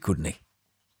ready, couldn't he?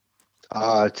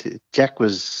 Jack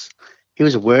was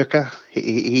a worker.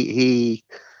 He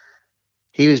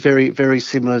was very, very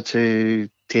similar to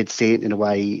Ted Stanton in a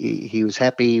way. He was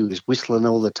happy. He was whistling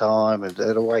all the time, and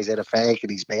always had a fag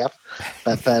in his mouth.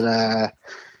 But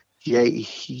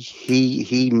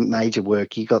he made your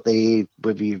work. He got there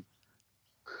with you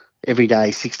every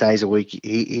day, 6 days a week.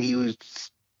 He was.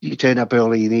 You turned up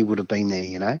early, and he would have been there,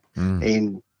 you know.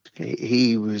 And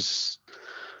he was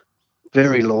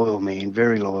very loyal, man,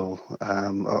 very loyal. I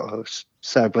was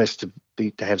so blessed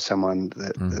to have someone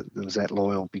that was that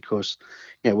loyal, because,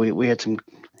 you know, we had some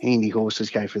handy horses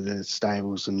go through the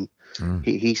stables, and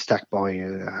he stuck by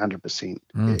 100%.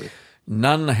 Yeah.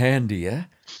 None handier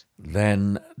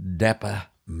than Dapper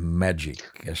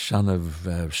Magic, a son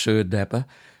of Sir Dapper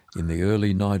in the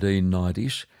early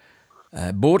 1990s.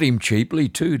 Bought him cheaply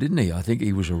too, didn't he? I think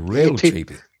he was a real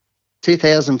cheapie.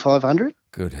 2,500.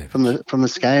 Good heavens. From the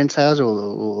Scone sales,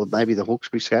 or maybe the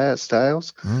Hawkesbury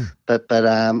sales. But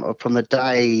from the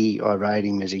day I rode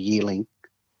him as a yearling,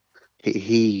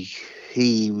 he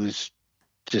was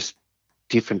just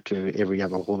different to every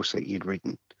other horse that you'd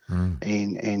ridden.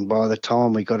 And by the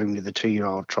time we got him to the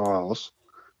 2-year-old trials,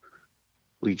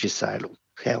 we just say, look,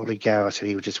 how would he go? I said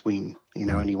he would just win, you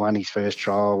know. And he won his first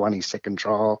trial, won his second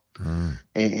trial,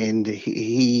 and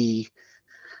he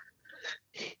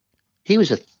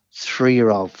was a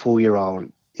 3-year-old,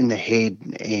 4-year-old in the head,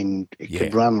 and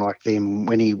could run like them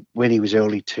when he was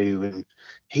early too. And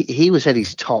he was at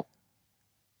his top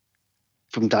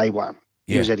from day one.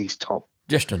 He was at his top.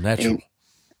 Just a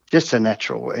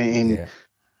natural. And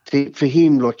for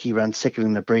him, like, he ran second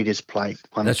in the Breeders' Plate,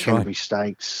 won the Canterbury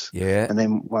Stakes, and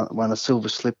then won a Silver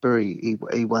Slipper. He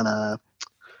won a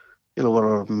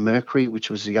Illawarra Mercury, which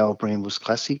was the old Brambles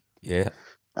Classic. Yeah.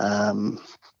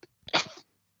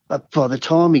 But by the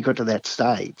time he got to that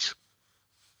stage,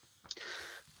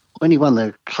 when he won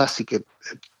the Classic at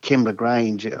Kembla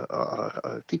Grange,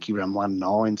 I think he ran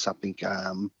 1.9 something.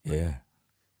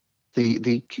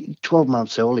 The 12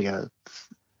 months earlier,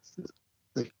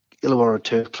 the Illawarra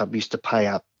Turf Club used to pay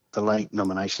up the late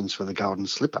nominations for the Golden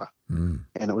Slipper, and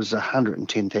it was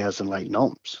 110,000 late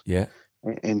noms. Yeah.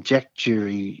 And Jack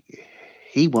Jury,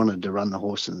 he wanted to run the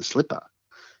horse in the Slipper.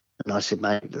 And I said,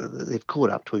 mate, they've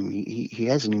caught up to him. He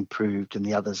hasn't improved, and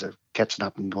the others are catching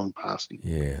up and gone past him.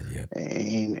 Yeah.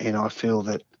 And I feel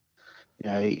that, you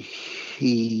know,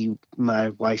 he may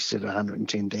have wasted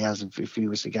 110,000 if he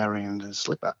was to go around in a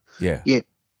Slipper. Yeah. Yet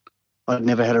I'd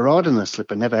never had a ride in the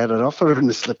Slipper, never had an offer in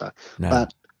the Slipper. No.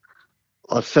 But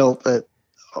I felt that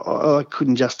I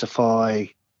couldn't justify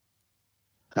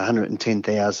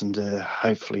 110,000 to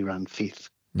hopefully run fifth.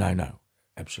 No,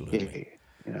 absolutely.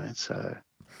 Yeah, you know, so.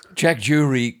 Jack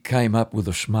Jury came up with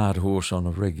a smart horse on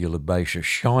a regular basis.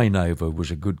 Shine Over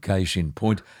was a good case in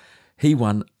point. He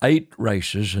won 8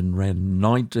 races and ran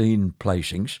 19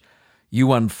 placings. You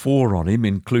won 4 on him,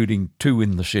 including 2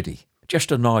 in the city.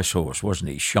 Just a nice horse,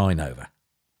 wasn't he, Shine Over?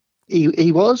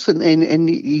 He was, and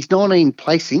his 19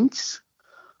 placings,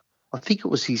 I think it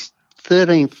was his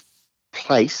 13th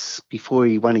place before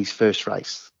he won his first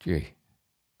race. Gee.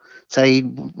 So he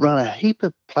run a heap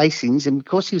of placings, and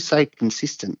because he was so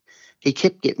consistent, he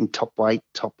kept getting top weight.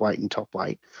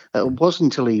 It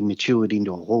wasn't until he matured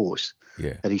into a horse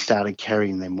that he started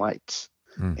carrying them weights.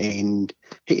 And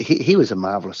he was a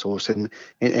marvellous horse, and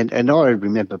I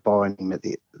remember buying him at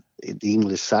the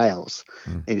English sales.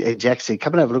 And Jack said,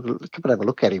 "Come and have a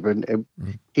look at him." And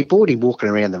he bought him walking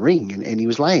around the ring, and he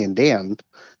was laying down.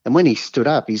 And when he stood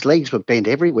up, his legs were bent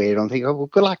everywhere. And I'm thinking, "Oh, well,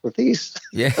 good luck with this."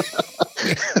 Yeah.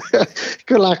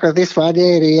 Good luck with this one.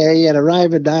 Yeah, he had a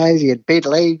Roman nose, he had bent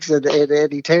legs, and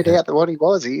he turned out that what he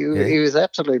was. He was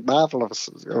absolutely marvellous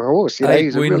horse. He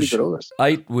was a really good horse.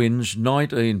 8 wins,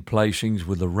 19 placings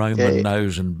with a Roman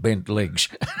nose and bent legs.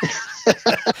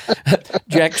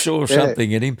 Jack saw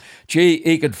something in him. Gee,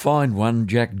 he could find one,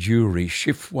 Jack Jury.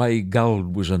 Shiftway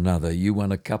Gold was another. You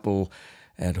won a couple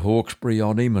at Hawkesbury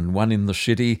on him and one in the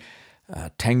city.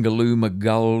 Tangalooma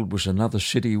Gold was another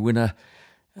city winner.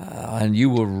 And you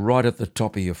were right at the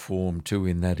top of your form too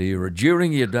in that era.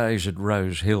 During your days at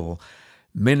Rose Hill,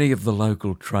 many of the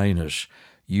local trainers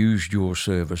used your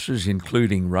services,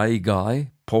 including Ray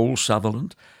Guy, Paul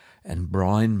Sutherland and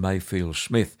Brian Mayfield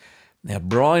Smith. Now,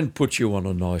 Brian put you on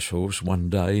a nice horse one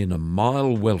day in a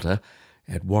mile welter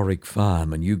at Warwick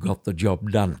Farm, and you got the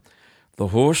job done. The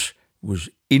horse was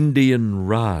Indian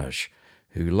Raj,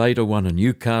 who later won a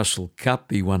Newcastle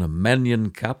Cup. He won a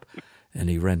Manion Cup, and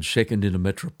he ran second in a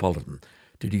Metropolitan.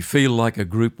 Did he feel like a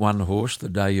Group 1 horse the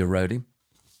day you rode him?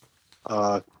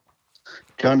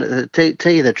 John, to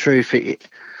tell you the truth,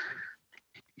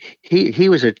 he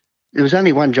was there was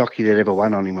only one jockey that ever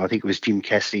won on him. I think it was Jim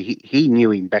Cassidy. He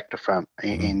knew him back to front,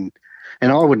 and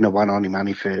I wouldn't have won on him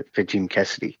only for Jim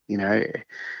Cassidy. You know,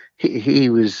 he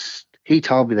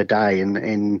told me the day,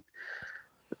 and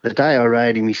the day I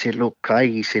rode him, he said, "Look,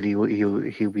 Craig," he said, he'll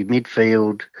be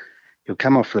midfield. He'll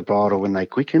come off the bridle when they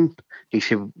quicken. He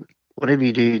said, "Whatever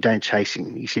you do, don't chase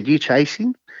him." He said, "You chase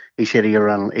him." He said, he'll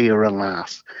run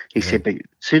last. He said, "But as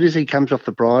soon as he comes off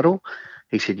the bridle,"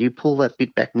 he said, "you pull that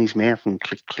bit back in his mouth and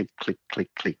click, click, click, click,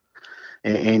 click."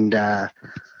 And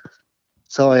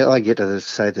so I get to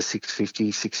say the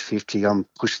 650, I'm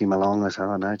pushing him along. I said,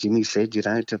 "Oh no, Jimmy said,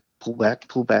 to pull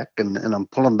back, and I'm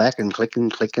pulling back and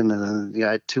clicking,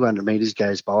 and 200 metres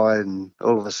goes by, and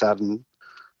all of a sudden,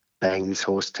 bang, this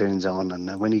horse turns on."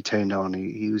 And when he turned on,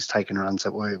 he was taking runs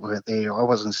that weren't there. I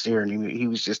wasn't steering him. He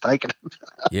was just taking them.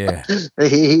 Yeah.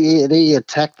 he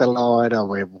attacked the line. I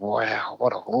went, wow,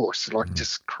 what a horse. Like,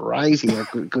 just crazy how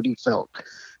good he felt.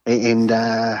 And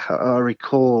I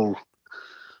recall,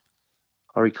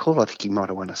 I think he might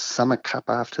have won a Summer Cup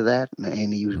after that.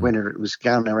 And he was when it was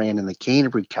going around in the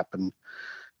Canterbury Cup. And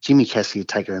Jimmy Cassidy had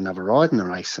taken another ride in the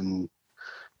race. And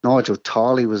Nigel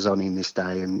Tiley was on him this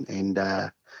day. And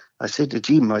I said to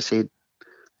Jim, I said,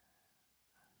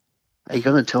 "Are you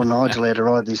going to tell Nigel how to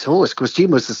ride this horse?" Because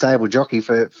Jim was the stable jockey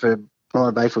for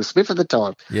Brian Mayfield Smith at the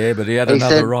time. Yeah, but he had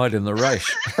another ride in the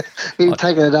race. He'd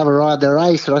taken another ride in the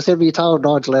race. And I said, "Have you told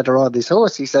Nigel how to ride this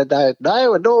horse?" He said,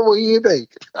 "No, and nor will you be."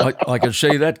 I can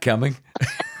see that coming.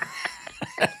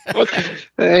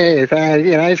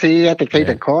 Yeah, so you have to keep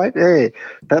it quiet. Yeah.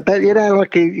 But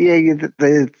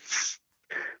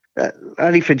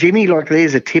only for Jimmy, like,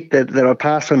 there's a tip that I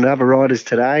passed on to other riders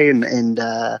today, and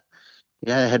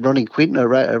had Ronnie Quinton. I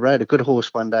rode a good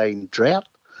horse one day in Drought,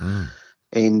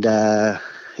 and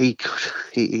he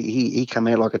came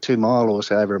out like a 2-mile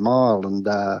horse over a mile, and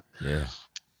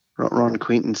Ron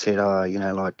Quinton said,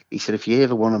 he said, "If you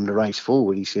ever want him to race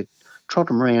forward," he said, "trot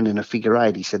them around in a figure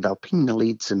 8. He said, "They'll ping the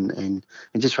lids and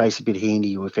just race a bit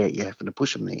handy without you having to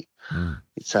push them there."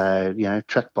 So,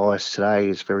 track bias today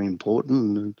is very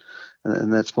important,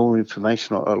 and that's more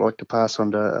information I like to pass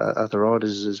on to other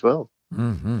riders as well.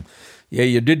 Mm-hmm. Yeah,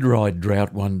 you did ride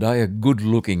Drought one day, a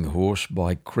good-looking horse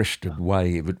by Crested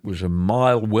Wave. It was a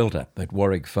mile welter at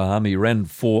Warwick Farm. He ran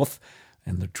 4th,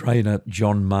 and the trainer,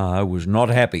 John Maher, was not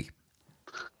happy.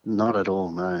 Not at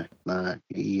all, no.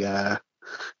 He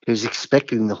was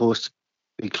expecting the horse to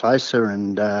be closer,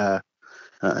 and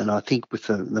I think with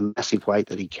the massive weight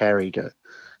that he carried,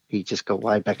 he just got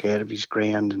way back out of his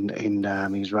ground, and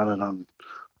he was running on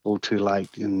all too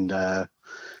late. And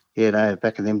Yeah, no,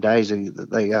 back in them days,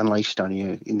 they unleashed on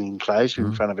you in the enclosure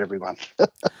in front of everyone.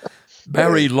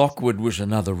 Barry Lockwood was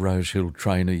another Rosehill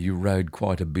trainer you rode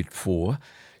quite a bit for,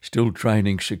 still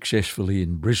training successfully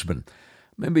in Brisbane.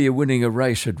 Remember you winning a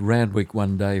race at Randwick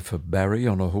one day for Barry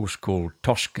on a horse called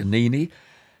Toscanini,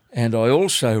 and I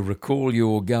also recall you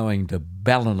were going to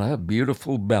Ballina,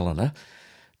 beautiful Ballina,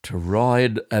 to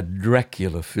ride a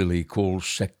Dracula filly called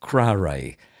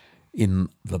Sacrare in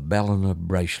the Ballina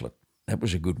bracelet. That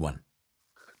was a good one.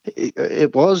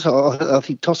 It was. I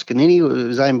think Toscanini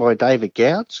was owned by David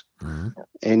Gouts,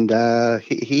 and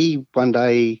he one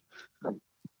day,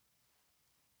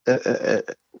 I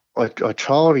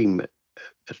trialled him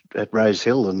at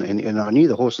Rosehill, and I knew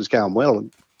the horse was going well.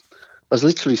 And I was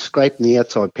literally scraping the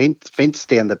outside fence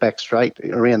down the back straight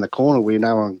around the corner where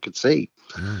no one could see.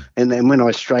 And then when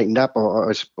I straightened up,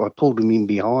 I pulled him in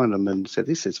behind him and said,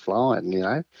 "This is flying," you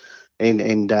know.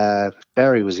 And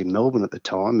Barry was in Melbourne at the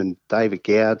time, and David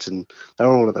Gouds, and they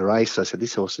were all at the race. I said,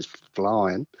 "This horse is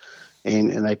flying,"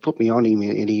 and they put me on him,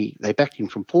 and they backed him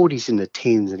from 40s into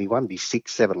 10s, and he won by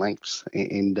 6-7 lengths,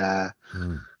 and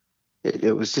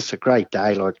it was just a great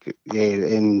day. Like, yeah,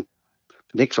 and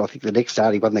I think the next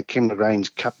start he won the Ken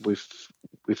Lagrange Cup with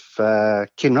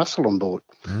Ken Russell on board.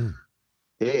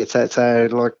 Yeah, so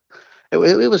like.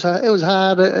 It was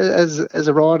hard as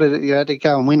a rider, you know, to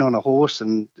go and win on a horse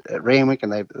and at Randwick,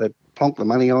 and they plonk the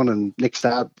money on, and next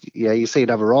start, you know, you see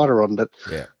another rider on, but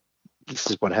this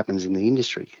is what happens in the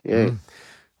industry. Yeah.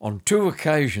 On 2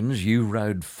 occasions, you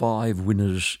rode 5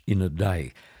 winners in a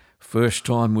day. First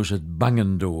time was at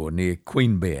Bungendore near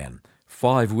Queanbeyan.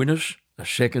 5 winners, a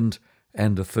second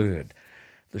and a third.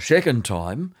 The second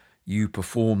time you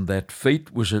performed that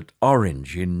feat was at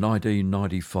Orange in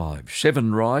 1995.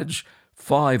 7 rides,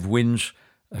 5 wins,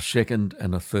 a second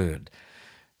and a third.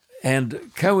 And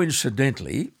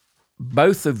coincidentally,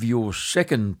 both of your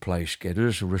second place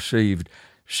getters received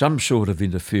some sort of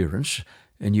interference,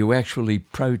 and you actually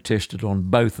protested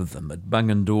on both of them at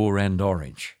Bungendore and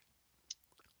Orange.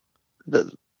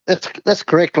 That's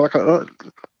correct. Like, I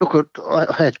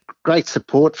had great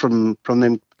support from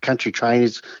them country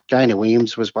trainers. Jana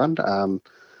Williams was one.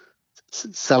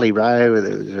 Sally Rowe,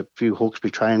 there was a few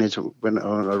Hawkesbury trainers when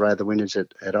I rode the winners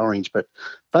at Orange, but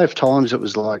both times it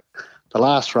was like the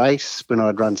last race when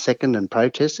I'd run second and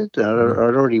protested. I'd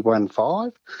already won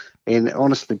 5, and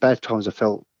honestly, both times I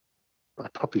felt I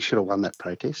probably should have won that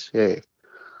protest. Yeah.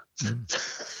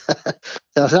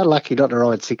 I was unlucky not to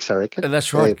ride 6, I reckon.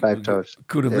 That's right. Yeah, both times.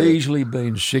 Could have easily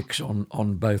been 6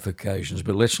 on both occasions,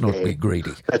 but let's not be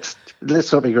greedy. Let's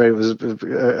not be greedy. It was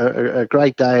a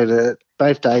great day.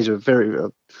 Both days were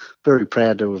very, very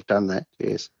proud to have done that,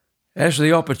 yes. As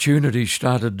the opportunities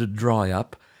started to dry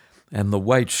up and the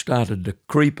weight started to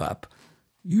creep up,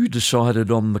 you decided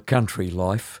on the country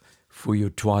life for your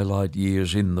twilight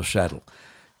years in the saddle.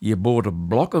 You bought a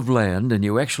block of land and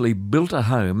you actually built a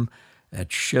home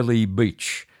at Shelley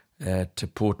Beach at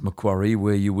Port Macquarie,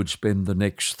 where you would spend the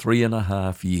next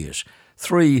 3.5 years.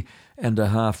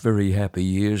 3.5 very happy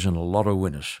years and a lot of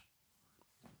winners.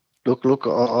 Look,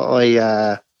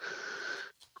 I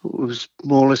was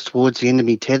more or less towards the end of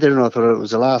my tether, and I thought it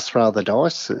was the last throw of the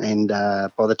dice. And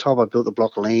by the time I built the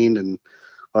block of land, and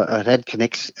I had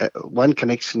one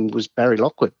connection was Barry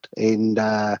Lockwood. And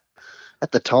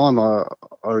at the time, I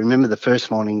remember the first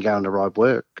morning going to ride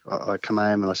work. I come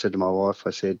home and I said to my wife,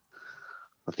 I said,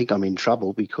 I think I'm in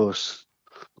trouble because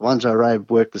the ones I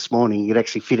rode work this morning, you'd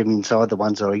actually fit them inside the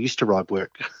ones that I used to ride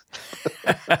work.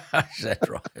 Is that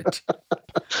right?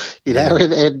 You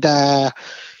know,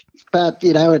 but,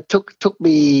 you know, it took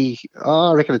me,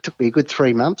 I reckon it took me a good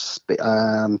 3 months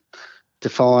to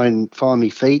find my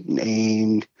feet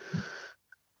and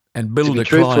build a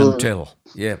clientele.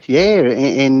 Yeah. Yeah,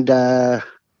 and the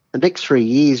next 3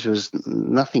 years was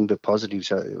nothing but positive,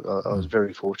 so I was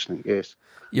very fortunate, yes.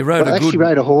 You rode I actually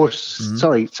rode a horse,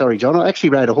 sorry, John, I actually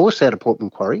rode a horse out of Port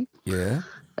Macquarie. Yeah.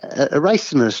 A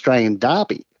race in an Australian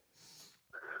derby.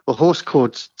 A horse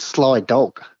called Sly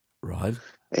Dog. Right.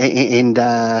 And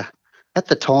at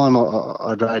the time,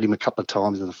 I rode him a couple of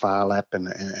times in the far lap and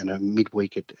a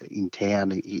midweek in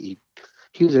town. He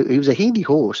was a handy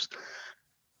horse.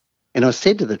 And I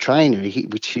said to the trainer,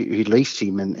 who leased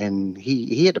him, and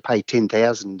he had to pay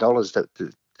 $10,000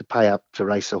 to pay up to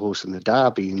race the horse in the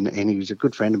Derby, and he was a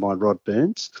good friend of mine, Rod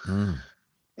Burns.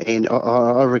 And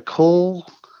I recall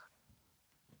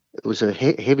it was a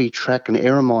heavy track, and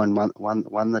Eremine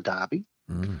won the Derby.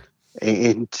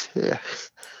 And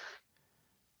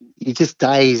you just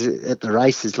days at the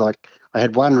races. Like, I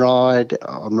had one ride,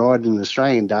 I'm riding an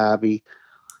Australian Derby,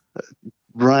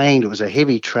 rained, it was a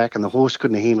heavy track and the horse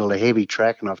couldn't handle a heavy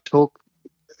track, and I've talked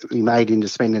me mate into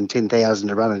spending 10,000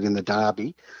 to run it in the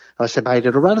Derby. I said, mate,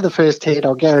 it'll run in the first 10.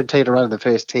 I'll guarantee it'll run in the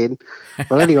first 10.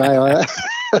 Well, anyway,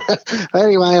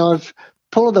 I've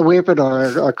pulled the whip and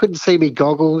I couldn't see me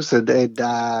goggles and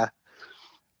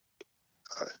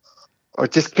I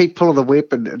just keep pulling the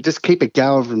whip and just keep it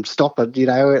going from stopping,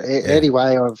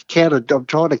 Anyway, I'm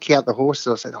trying to count the horses.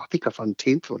 I said, I think I've run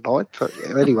 10th or 9th. But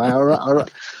anyway,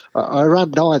 I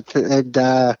run 9th and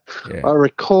I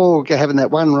recall having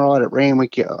that one ride at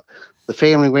Randwick. The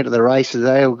family went to the races.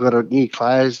 They all got new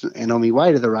clothes, and on my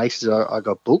way to the races, I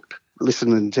got booked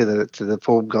listening to the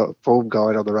form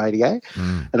guide on the radio.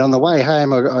 And on the way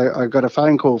home, I got a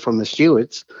phone call from the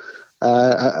stewards.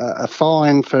 A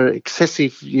fine for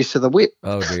excessive use of the whip.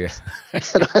 Oh dear!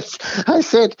 And I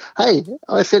said,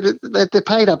 they're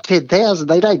paid up 10,000.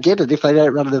 They don't get it if they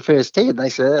don't run in the first 10. They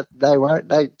said they won't.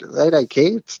 They don't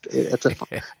care. It's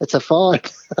a fine.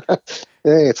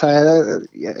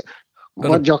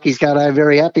 One jockey's going home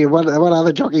very happy, and one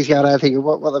other jockey's going home thinking,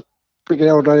 what the freaking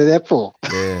hell do I do that for?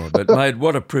 Yeah, but mate,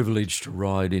 what a privilege to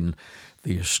ride in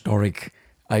the historic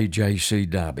AJC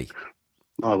Derby.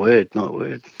 My word.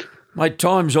 Mate,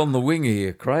 time's on the wing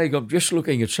here, Craig. I'm just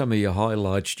looking at some of your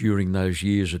highlights during those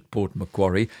years at Port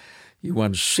Macquarie. You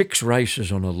won 6 races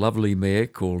on a lovely mare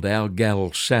called Our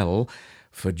Gal Sal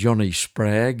for Johnny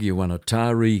Spragg. You won a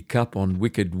Taree Cup on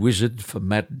Wicked Wizard for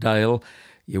Matt Dale.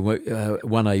 You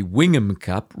won a Wingham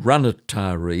Cup run at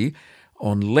Taree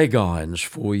on Leg Irons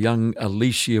for young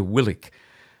Alicia Willick.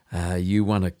 You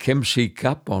won a Kempsey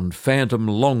Cup on Phantom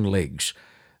Long Legs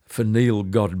for Neil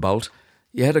Godbolt.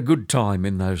 You had a good time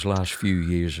in those last few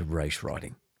years of race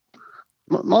riding.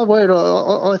 My word,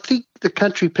 I think the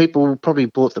country people probably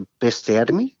brought the best out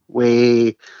of me,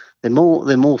 where they're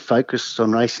more focused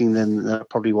on racing than I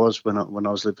probably was when I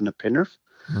was living at Penrith.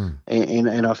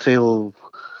 And I feel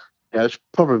it's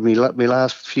probably my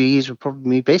last few years were probably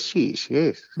my best years.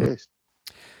 Yes.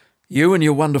 You and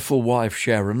your wonderful wife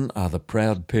Sharon are the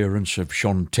proud parents of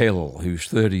Chantel, who's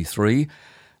 33,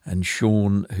 and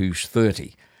Sean, who's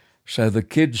 30. So the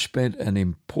kids spent an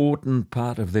important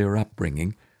part of their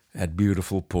upbringing at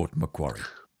beautiful Port Macquarie.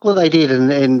 Well, they did,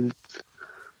 and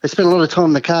they spent a lot of time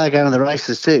in the car going to the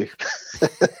races too.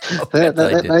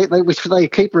 They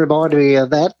keep reminding me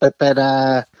of that.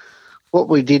 But what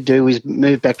we did do is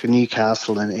move back to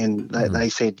Newcastle, and they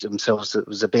said themselves that it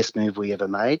was the best move we ever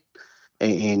made.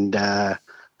 And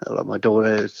my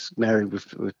daughter is married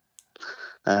with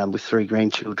 3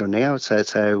 grandchildren now,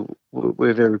 so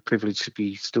we're very privileged to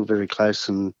be still very close,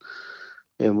 and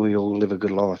we all live a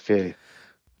good life. Yeah.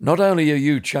 Not only are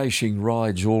you chasing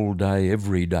rides all day,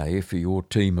 every day for your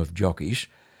team of jockeys,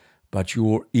 but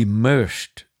you're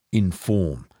immersed in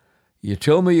form. You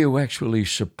tell me you actually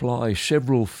supply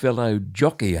several fellow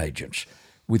jockey agents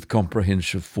with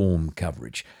comprehensive form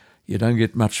coverage. You don't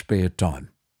get much spare time.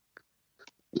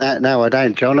 No, I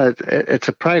don't, John. It's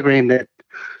a program that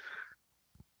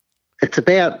it's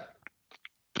about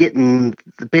getting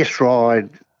the best ride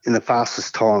in the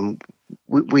fastest time.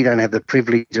 We don't have the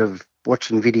privilege of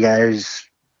watching videos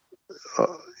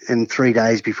in 3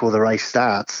 days before the race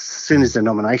starts. As soon as the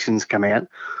nominations come out,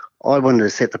 I wanted to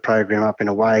set the program up in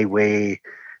a way where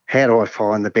how do I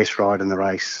find the best ride in the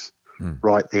race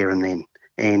right there and then?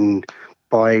 And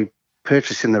by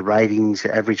purchasing the ratings,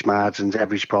 average margins,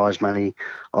 average prize money,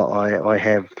 I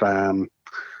have the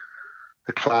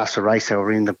class of race they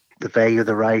were in, the value of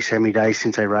the race, how many days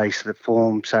since they raced, the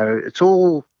form. So it's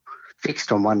all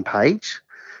fixed on one page.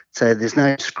 So there's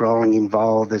no scrolling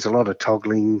involved. There's a lot of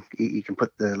toggling. You can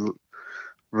put the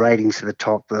ratings to the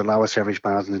top, the lowest average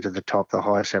margin to the top, the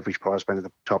highest average prize money to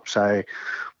the top. So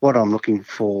what I'm looking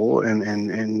for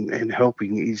and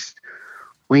helping is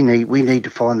we need to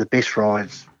find the best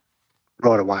rides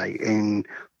right away. And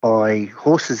by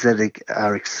horses that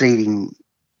are exceeding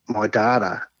my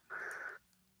data,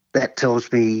 that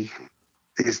tells me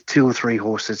there's 2 or 3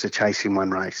 horses that are chasing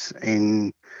one race.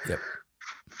 And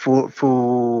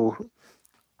for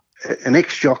an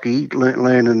ex-jockey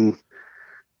learning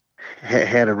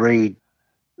how to read,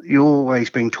 you're always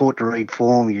being taught to read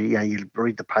form. You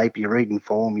read the paper, you're reading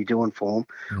form, you're doing form,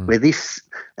 where this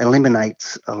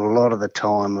eliminates a lot of the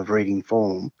time of reading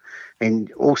form.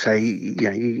 And also,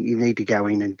 you need to go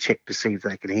in and check to see if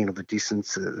they can handle the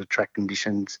distance, the track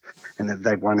conditions, and that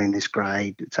they've won in this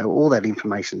grade. So all that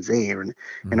information's there, and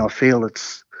I feel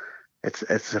it's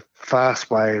a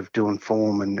fast way of doing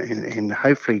form, and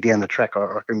hopefully down the track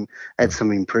I can add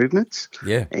some improvements.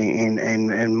 Yeah,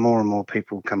 and more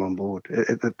people come on board.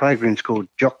 The program's called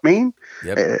Jockman.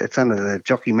 Yep. It's under the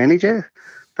jockey manager,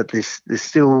 but there's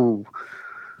still.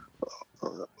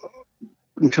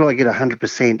 Until I get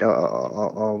 100%,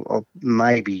 I'll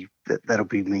maybe that'll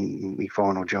be me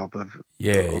final job of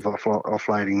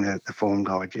offloading the form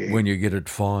guide. Yeah, when you get it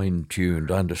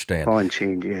fine-tuned, understand.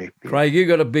 Fine-tuned, yeah. Craig, you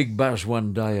got a big buzz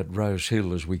one day at Rose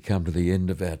Hill as we come to the end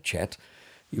of our chat.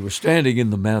 You were standing in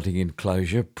the mounting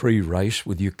enclosure pre-race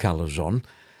with your colours on,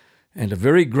 and a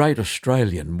very great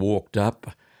Australian walked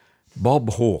up,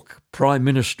 Bob Hawke, Prime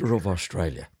Minister of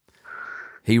Australia.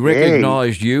 He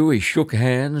recognised you, he shook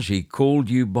hands, he called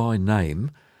you by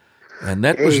name, and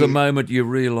that was the moment you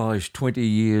realised 20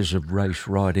 years of race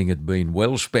riding had been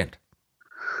well spent.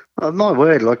 Oh, my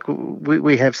word, like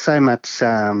we have so much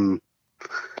to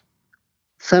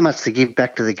give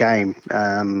back to the game.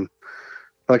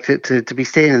 Like to be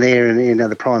standing there and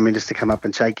the Prime Minister come up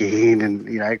and shake your hand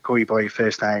and call you by your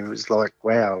first name, it was like,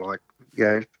 wow, like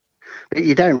but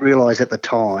you don't realise at the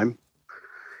time,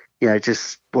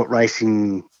 just what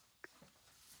racing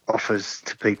offers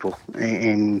to people,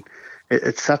 and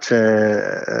it's such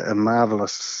a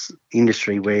marvellous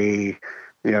industry where,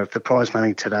 the prize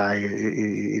money today,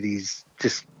 it is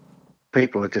just,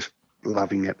 people are just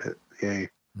loving it. Yeah.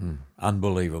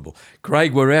 Unbelievable.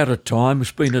 Craig, we're out of time.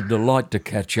 It's been a delight to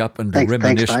catch up and to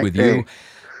reminisce with you.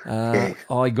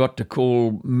 I got to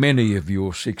call many of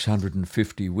your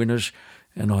 650 winners,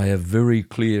 and I have very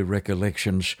clear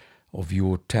recollections of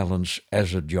your talents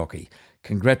as a jockey.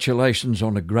 Congratulations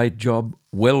on a great job.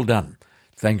 Well done.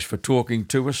 Thanks for talking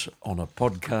to us on a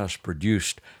podcast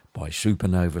produced by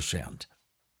Supernova Sound.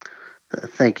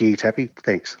 Thank you, Tappy.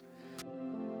 Thanks.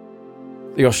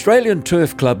 The Australian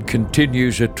Turf Club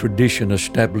continues a tradition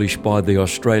established by the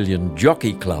Australian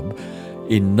Jockey Club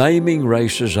in naming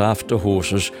races after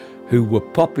horses who were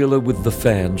popular with the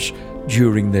fans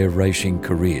during their racing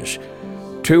careers.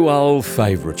 2 old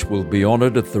favourites will be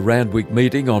honoured at the Randwick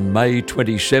meeting on May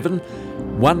 27.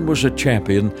 One was a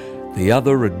champion, the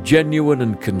other a genuine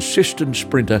and consistent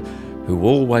sprinter who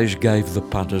always gave the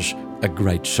punters a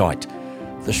great sight.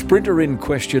 The sprinter in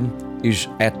question is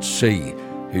At Sea,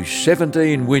 whose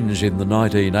 17 wins in the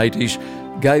 1980s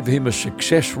gave him a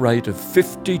success rate of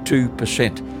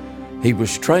 52%. He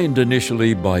was trained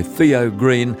initially by Theo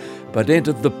Green, but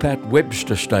entered the Pat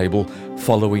Webster stable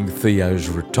following Theo's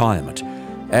retirement.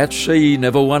 At Sea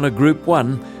never won a Group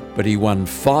 1, but he won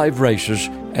 5 races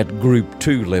at Group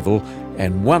 2 level,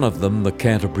 and one of them, the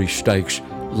Canterbury Stakes,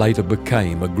 later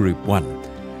became a Group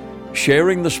 1.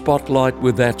 Sharing the spotlight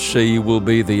with At Sea will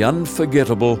be the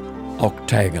unforgettable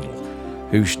Octagonal,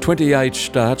 whose 28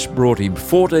 starts brought him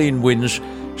 14 wins,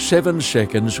 7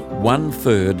 seconds,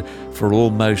 1/3 for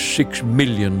almost $6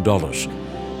 million.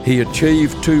 He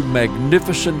achieved 2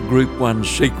 magnificent Group 1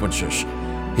 sequences.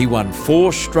 He won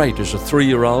 4 straight as a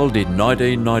 3-year-old in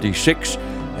 1996,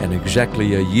 and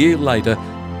exactly a year later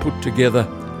put together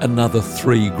another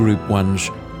 3 Group 1s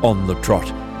on the trot.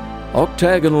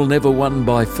 Octagonal never won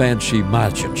by fancy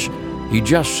margins. He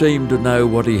just seemed to know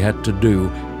what he had to do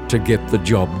to get the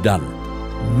job done.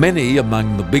 Many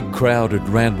among the big crowd at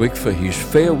Randwick for his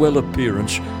farewell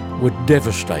appearance were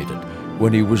devastated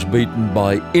when he was beaten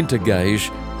by Intergaze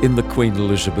in the Queen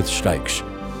Elizabeth Stakes.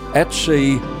 At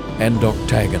Sea and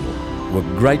Octagonal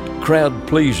were great crowd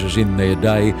pleasers in their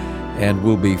day and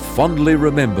will be fondly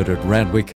remembered at Randwick